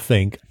don't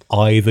think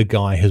either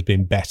guy has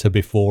been better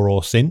before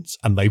or since,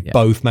 and they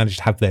both managed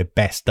to have their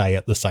best day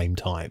at the same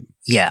time.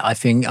 Yeah, I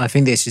think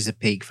this is a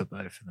peak for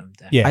both of them.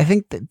 Yeah, I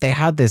think that they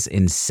had this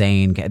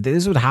insane...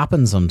 This would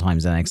happen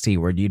sometimes in NXT,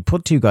 where you'd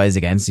put 2 guys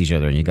against each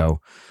other and you go...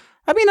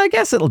 I mean, I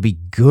guess it'll be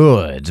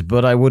good,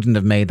 but I wouldn't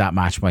have made that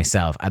match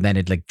myself. And then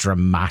it like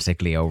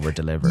dramatically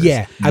over-delivers.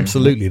 Yeah,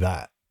 absolutely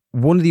that.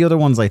 One of the other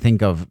ones I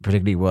think of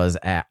particularly was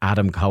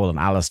Adam Cole and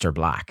Aleister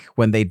Black.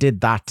 When they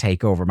did that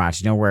takeover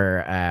match, you know,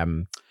 where,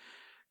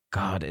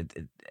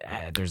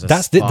 there's a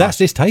That's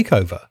this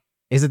takeover.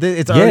 Is it?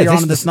 It's early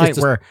on in this night it's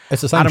where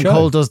Adam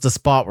Cole does the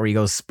spot where he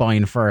goes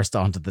spine first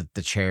onto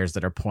the chairs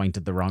that are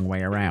pointed the wrong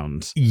way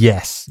around.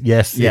 Yes,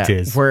 it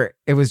is. Where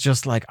it was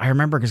just like, I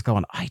remember just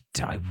going, I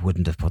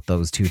wouldn't have put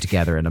those 2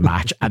 together in a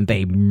match, and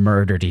they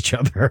murdered each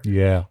other.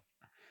 Yeah.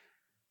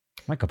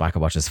 I might go back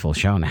and watch this full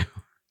show now.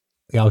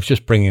 Yeah, I was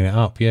just bringing it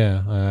up,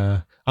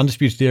 yeah.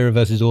 Undisputed Era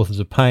versus Authors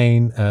of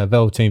Pain,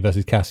 Velveteen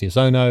versus Cassius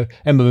Ohno,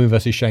 Ember Moon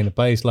versus Shayna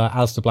Baszler,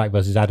 Aleister Black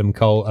versus Adam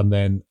Cole, and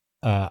then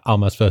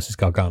Almas versus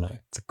Gargano.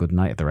 It's a good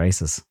night at the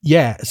races.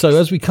 Yeah, so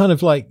as we kind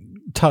of like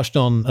touched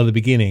on at the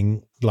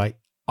beginning, like,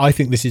 I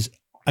think this is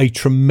a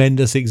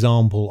tremendous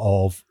example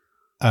of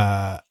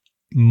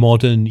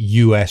modern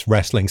US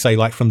wrestling, say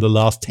like from the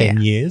last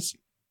 10 years.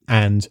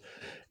 And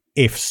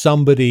if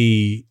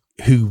somebody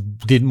who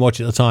didn't watch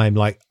at the time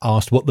like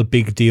asked what the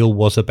big deal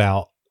was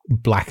about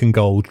Black and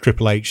Gold,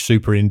 Triple H,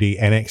 Super Indie,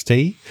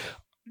 NXT,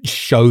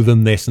 show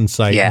them this and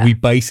say, we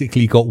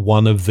basically got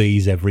one of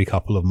these every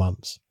couple of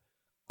months.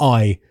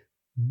 I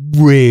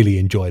really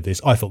enjoyed this.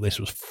 I thought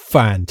this was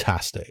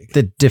fantastic.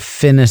 The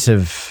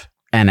definitive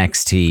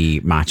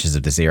NXT matches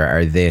of this era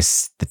are the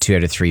 2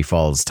 out of 3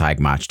 Falls tag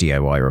match,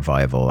 DIY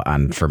Revival,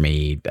 and for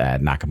me,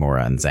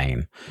 Nakamura and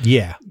Zayn.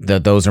 Yeah.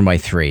 Those are my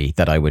 3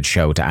 that I would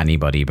show to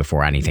anybody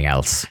before anything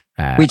else.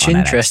 Which,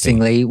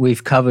 interestingly,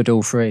 we've covered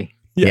all 3.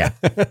 Yeah.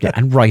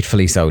 And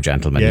rightfully so,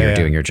 gentlemen. You're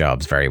doing your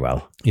jobs very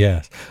well.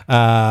 Yes.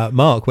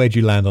 Mark, where'd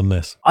you land on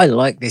this? I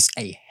like this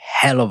a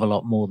hell of a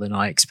lot more than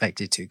I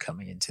expected to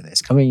coming into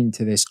this.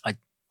 I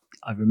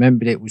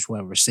remembered it was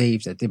well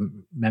received. I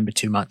didn't remember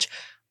too much.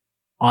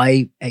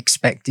 I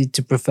expected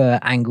to prefer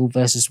Angle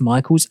versus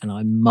Michaels, and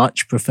I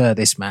much prefer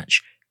this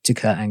match to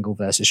Kurt Angle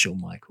versus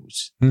Shawn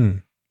Michaels.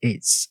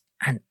 It's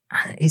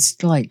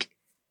like,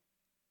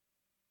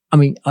 I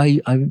mean,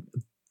 I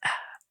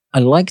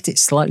liked it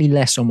slightly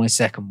less on my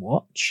second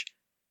watch,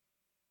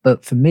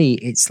 but for me,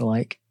 it's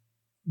like,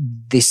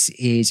 this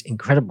is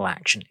incredible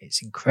action.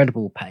 It's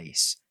incredible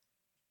pace.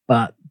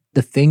 But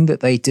the thing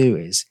that they do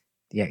is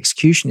the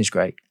execution is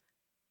great,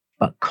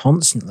 but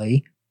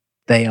constantly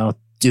they are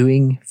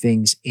doing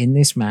things in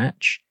this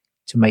match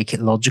to make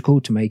it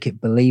logical, to make it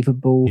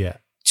believable,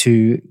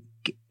 to,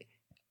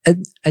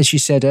 as you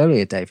said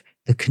earlier, Dave,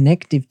 the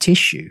connective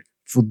tissue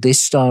for this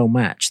style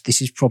match,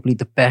 this is probably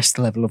the best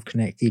level of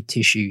connective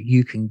tissue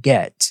you can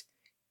get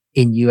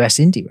in US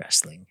indie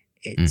wrestling.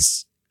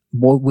 It's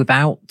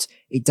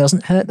it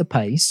doesn't hurt the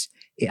pace.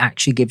 It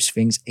actually gives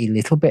things a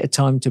little bit of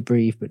time to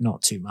breathe, but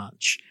not too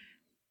much.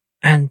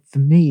 And for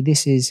me,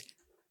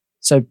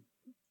 so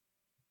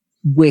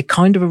we're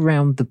kind of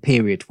around the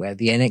period where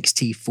the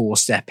NXT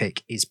forced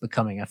epic is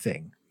becoming a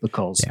thing,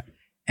 because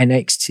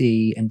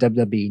NXT and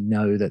WWE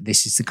know that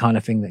this is the kind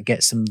of thing that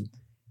gets them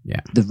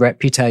the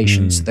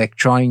reputation. So they're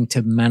trying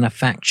to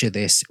manufacture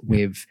this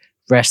with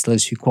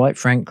wrestlers who, quite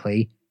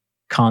frankly,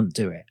 can't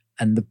do it.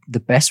 And the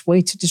best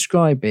way to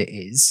describe it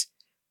is,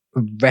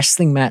 a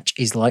wrestling match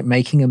is like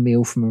making a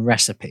meal from a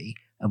recipe.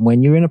 And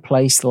when you're in a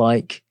place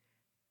like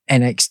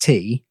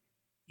NXT,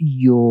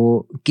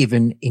 you're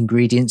given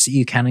ingredients that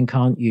you can and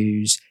can't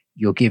use.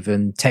 You're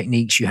given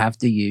techniques you have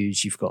to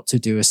use. You've got to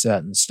do a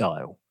certain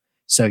style.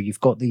 So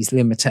you've got these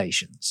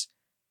limitations.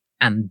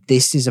 And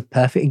this is a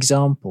perfect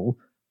example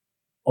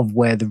of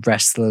where the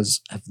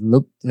wrestlers have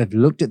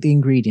looked at the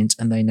ingredients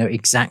and they know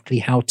exactly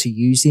how to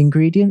use the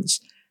ingredients.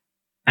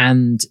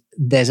 And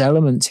there's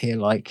elements here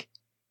like,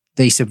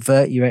 they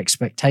subvert your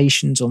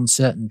expectations on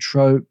certain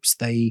tropes.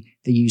 They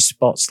use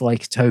spots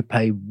like a tope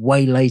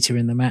way later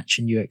in the match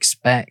than you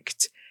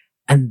expect.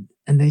 And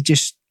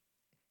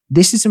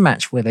this is a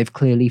match where they've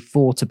clearly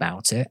thought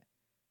about it,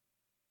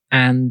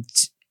 and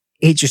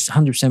it just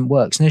 100%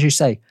 works. And as you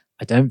say,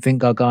 I don't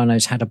think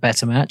Gargano's had a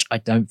better match. I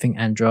don't think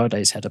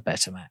Andrade's had a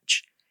better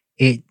match.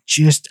 It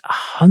just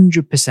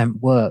 100%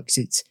 works.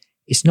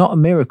 It's not a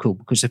miracle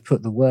because they've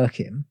put the work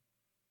in,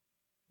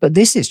 but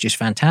this is just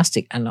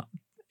fantastic. And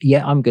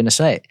yeah, I'm going to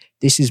say it.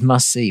 This is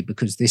must see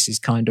because this is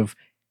kind of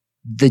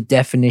the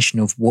definition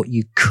of what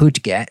you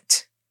could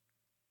get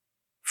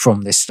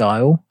from this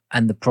style.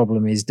 And the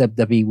problem is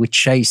WWE were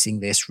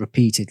chasing this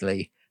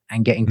repeatedly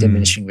and getting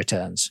diminishing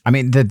returns. I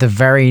mean, the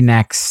very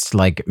next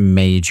like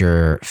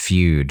major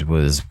feud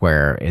was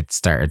where it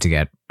started to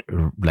get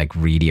like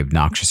really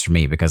obnoxious for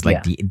me because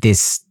like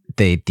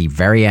the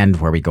very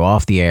end where we go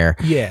off the air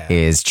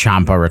is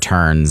Ciampa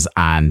returns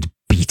and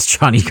beats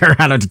Johnny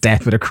Gargano to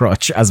death with a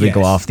crutch as we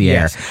go off the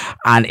air.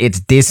 And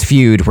it's this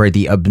feud where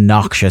the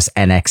obnoxious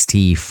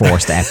NXT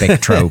forced epic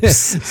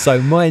tropes.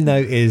 So my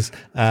note is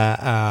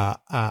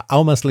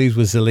Almas leaves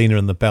with Zelina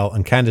and the belt,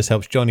 and Candice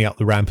helps Johnny up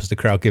the ramp as the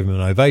crowd give him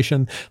an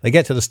ovation. They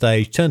get to the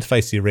stage, turn to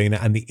face the arena,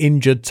 and the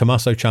injured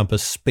Tommaso Ciampa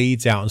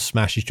speeds out and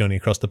smashes Johnny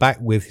across the back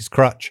with his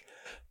crutch.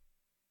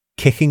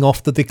 Kicking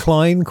off the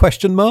decline, ?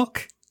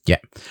 Yeah.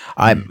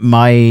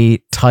 My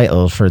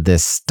title for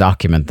this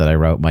document that I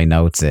wrote my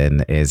notes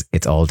in is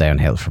It's All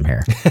Downhill From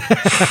Here.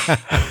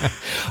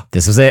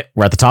 This was it.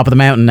 We're at the top of the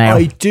mountain now.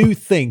 I do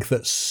think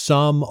that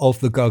some of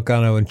the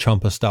Gargano and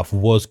Ciampa stuff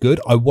was good.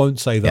 I won't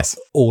say that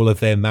all of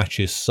their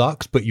matches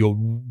sucks, but you're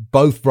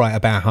both right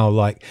about how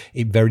like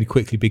it very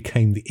quickly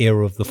became the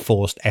era of the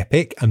forced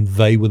epic and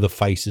they were the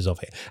faces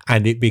of it.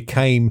 And it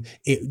became,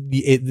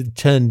 it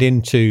turned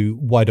into,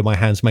 why do my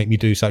hands make me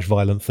do such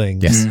violent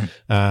things? Yes.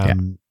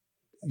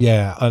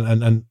 Yeah,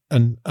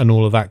 and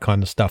all of that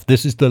kind of stuff.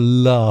 This is the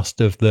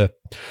last of the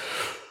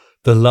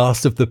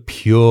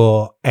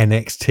pure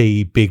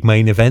NXT big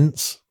main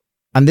events.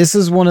 And this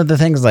is one of the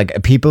things,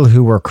 like, people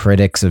who were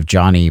critics of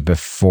Johnny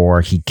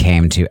before he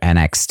came to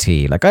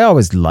NXT, like, I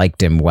always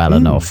liked him well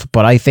enough,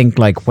 but I think,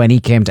 like, when he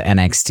came to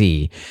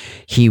NXT,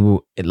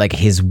 like,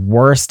 his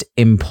worst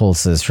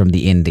impulses from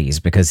the indies,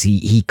 because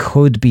he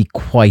could be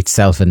quite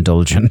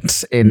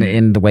self-indulgent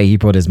in the way he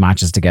put his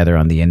matches together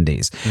on the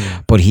indies,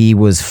 but he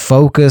was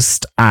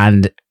focused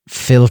and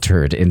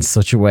filtered in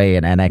such a way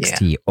in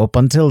NXT up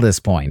until this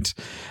point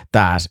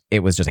that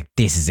it was just like,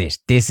 this is it.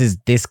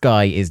 This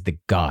guy is the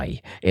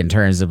guy in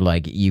terms of,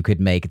 like, you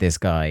could make this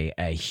guy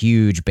a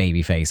huge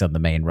babyface on the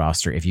main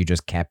roster if you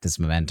just kept this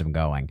momentum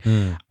going.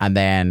 And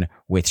then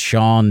with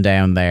Sean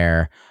down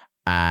there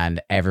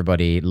and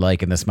everybody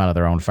liking the smell of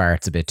their own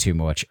farts a bit too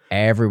much,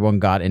 everyone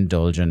got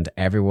indulgent.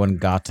 Everyone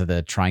got to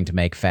the trying to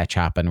make fetch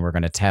happen. We're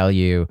going to tell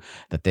you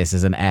that this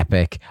is an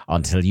epic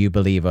until you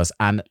believe us.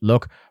 And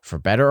look, for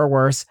better or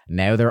worse,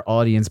 now their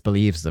audience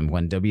believes them.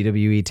 When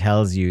WWE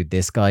tells you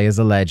this guy is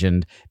a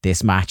legend,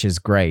 this match is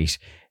great,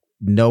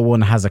 no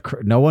one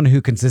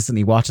who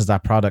consistently watches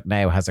that product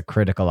now has a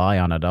critical eye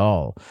on it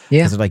all.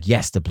 Because they're like,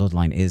 yes, the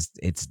bloodline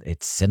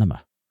it's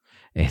cinema.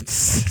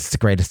 It's the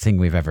greatest thing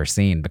we've ever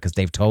seen because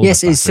they've told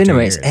us. Yes, it's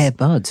cinema. It's Air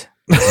Bud.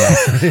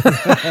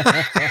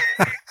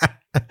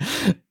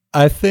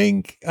 I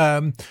think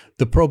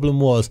the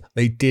problem was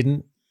they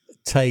didn't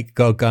take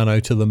Gargano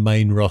to the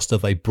main roster.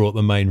 They brought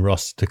the main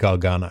roster to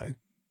Gargano.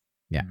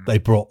 Yeah, they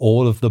brought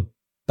all of the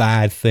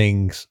bad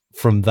things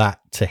from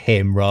that to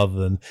him rather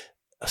than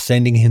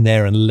sending him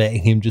there and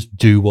letting him just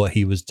do what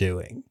he was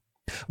doing.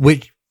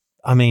 Which,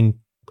 I mean,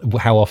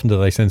 how often do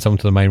they send someone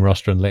to the main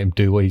roster and let him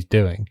do what he's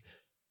doing?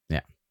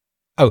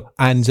 Oh,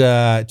 and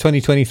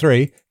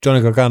 2023,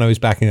 Johnny Gargano is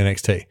back in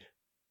NXT.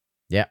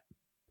 Yeah.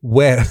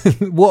 What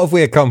have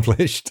we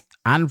accomplished?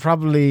 And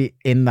probably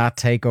in that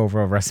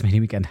takeover of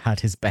WrestleMania weekend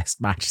had his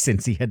best match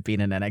since he had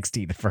been in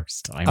NXT the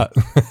first time.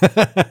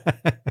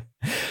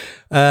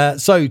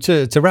 So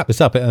to wrap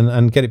this up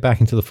and get it back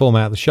into the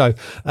format of the show,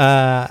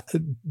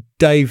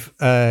 Dave,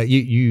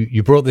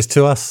 you brought this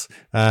to us.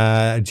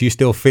 Do you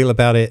still feel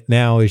about it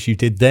now as you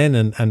did then,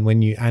 and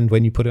when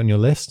you put it on your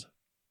list?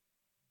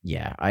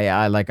 Yeah,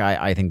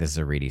 I think this is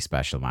a really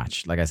special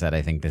match. Like I said,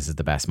 I think this is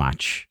the best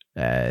match,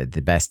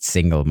 the best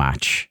single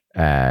match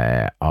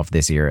of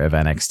this era of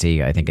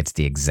NXT. I think it's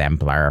the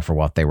exemplar for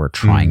what they were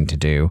trying to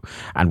do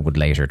and would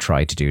later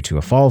try to do to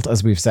a fault,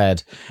 as we've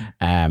said.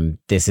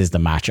 This is the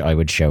match I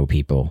would show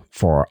people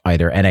for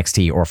either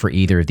NXT or for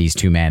either of these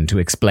two men to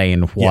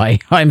explain why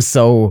I'm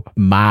so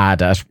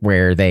mad at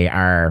where they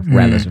are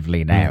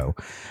relatively now.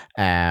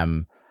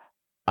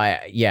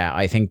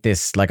 I think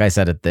this, like I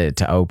said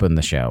to open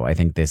the show, I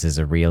think this is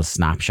a real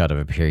snapshot of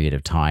a period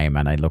of time,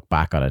 and I look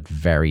back on it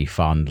very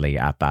fondly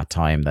at that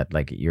time. That,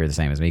 like, you're the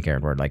same as me,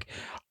 Karen, where, like,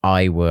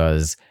 I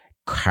was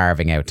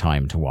carving out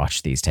time to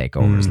watch these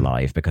takeovers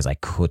live because I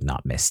could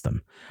not miss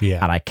them.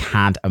 Yeah, and I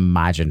can't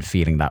imagine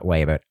feeling that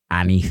way about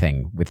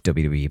anything with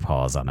WWE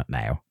pause on it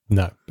now.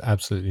 No,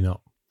 absolutely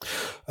not.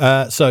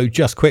 So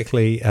just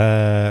quickly,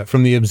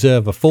 from the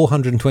Observer,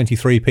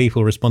 423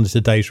 people responded to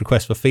Dave's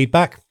request for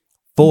feedback.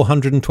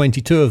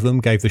 422 of them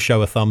gave the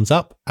show a thumbs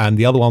up, and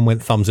the other one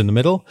went thumbs in the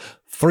middle.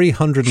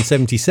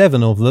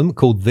 377 of them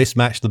called this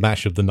match the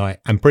match of the night,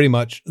 and pretty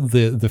much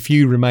the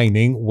few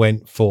remaining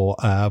went for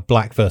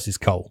Black versus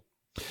Cole.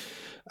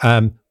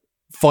 5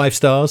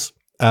 stars.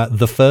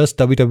 The first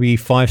WWE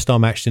 5-star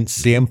match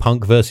since CM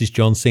Punk versus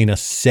John Cena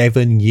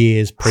 7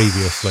 years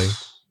previously,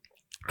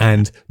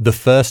 and the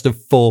first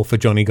of 4 for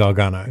Johnny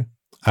Gargano.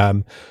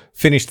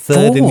 Finished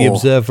third in the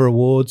Observer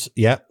Awards,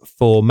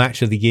 for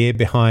Match of the Year,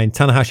 behind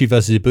Tanahashi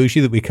versus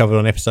Ibushi that we covered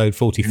on episode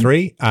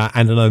 43,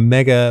 and an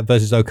Omega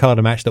versus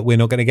Okada match that we're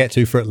not going to get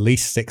to for at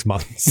least 6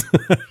 months.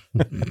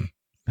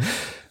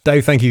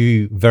 Dave, thank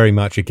you very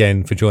much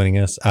again for joining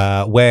us.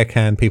 Where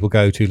can people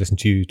go to listen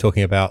to you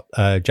talking about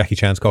Jackie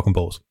Chan's cock and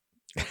balls?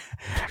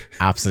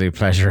 Absolute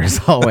pleasure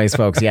as always,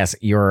 folks. Yes,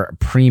 your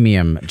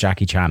premium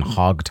Jackie Chan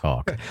hog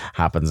talk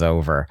happens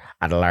over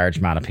at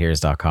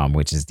largemanapears.com,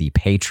 which is the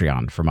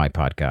Patreon for my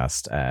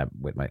podcast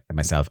with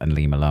myself and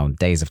Lee Malone,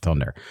 Days of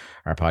Thunder,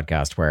 our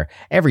podcast where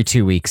every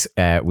 2 weeks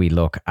we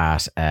look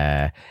at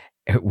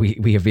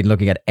we have been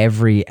looking at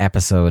every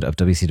episode of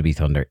WCW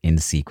Thunder in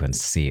sequence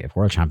to see if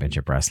World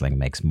Championship Wrestling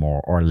makes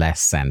more or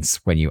less sense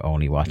when you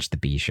only watch the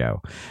B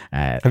show.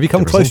 Have you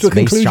come close to a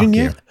conclusion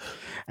yet?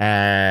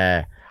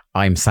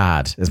 I'm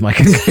sad is my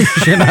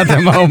conclusion at the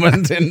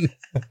moment.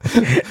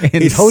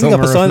 He's holding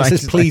up a sign that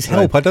says "Please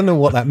help." I don't know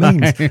what that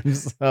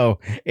means. So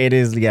it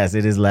is. Yes,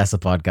 it is less a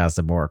podcast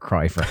and more a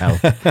cry for help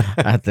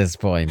at this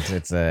point.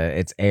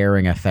 It's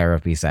airing a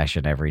therapy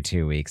session every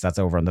 2 weeks. That's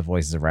over on the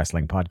Voices of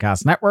Wrestling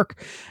podcast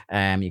network.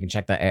 You can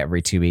check that out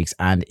every 2 weeks.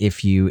 And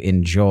if you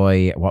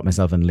enjoy what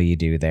myself and Lee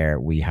do there,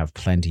 we have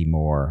plenty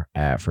more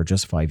for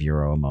just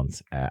 €5 a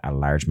month at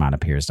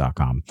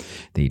largemanapears.com,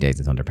 the Days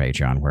of Thunder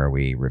Patreon, where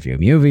we review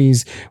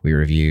movies. We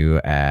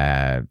review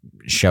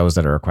shows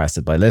that are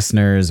requested by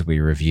listeners. We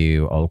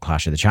review old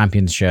Clash of the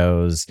Champions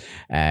shows.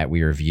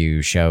 We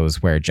review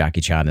shows where Jackie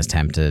Chan is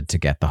tempted to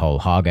get the whole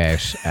hog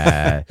out.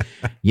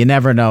 You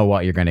never know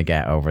what you're going to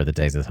get over the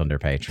Days of Thunder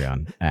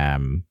Patreon.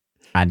 And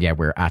yeah,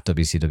 we're at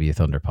WCW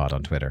Thunderpod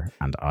on Twitter,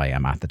 and I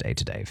am at The Day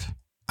to Dave.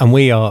 And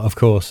we are, of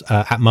course,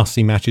 at Must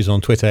See Matches on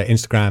Twitter,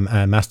 Instagram,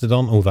 and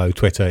Mastodon, although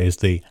Twitter is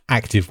the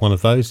active one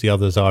of those. The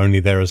others are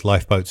only there as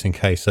lifeboats in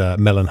case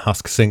Melon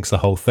Husk sinks the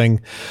whole thing.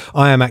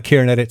 I am at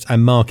Kieran Edits,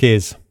 and Mark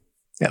is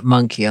at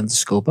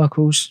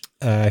Monkey_Buckles.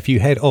 If you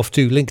head off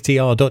to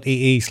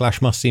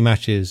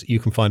linktr.ee/must-see-matches, you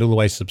can find all the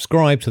ways to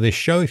subscribe to this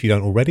show if you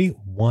don't already.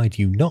 Why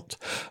do you not?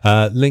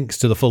 Links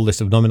to the full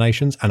list of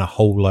nominations and a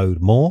whole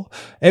load more.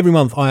 Every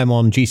month I am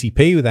on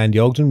GCP with Andy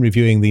Ogden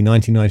reviewing the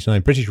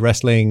 1999 British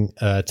Wrestling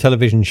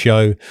television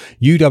show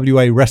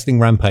UWA Wrestling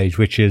Rampage,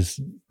 which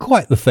is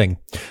quite the thing.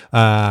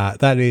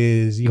 That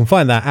is, you can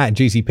find that at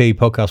GCP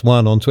Podcast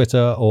 1 on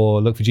Twitter, or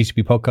look for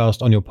GCP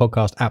Podcast on your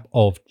podcast app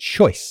of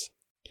choice.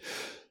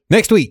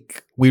 Next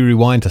week, we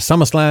rewind to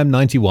SummerSlam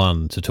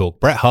 91 to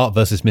talk Bret Hart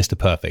versus Mr.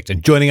 Perfect.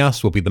 And joining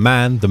us will be the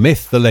man, the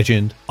myth, the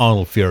legend,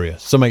 Arnold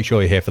Furious. So make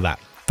sure you're here for that.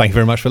 Thank you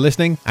very much for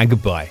listening, and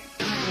goodbye.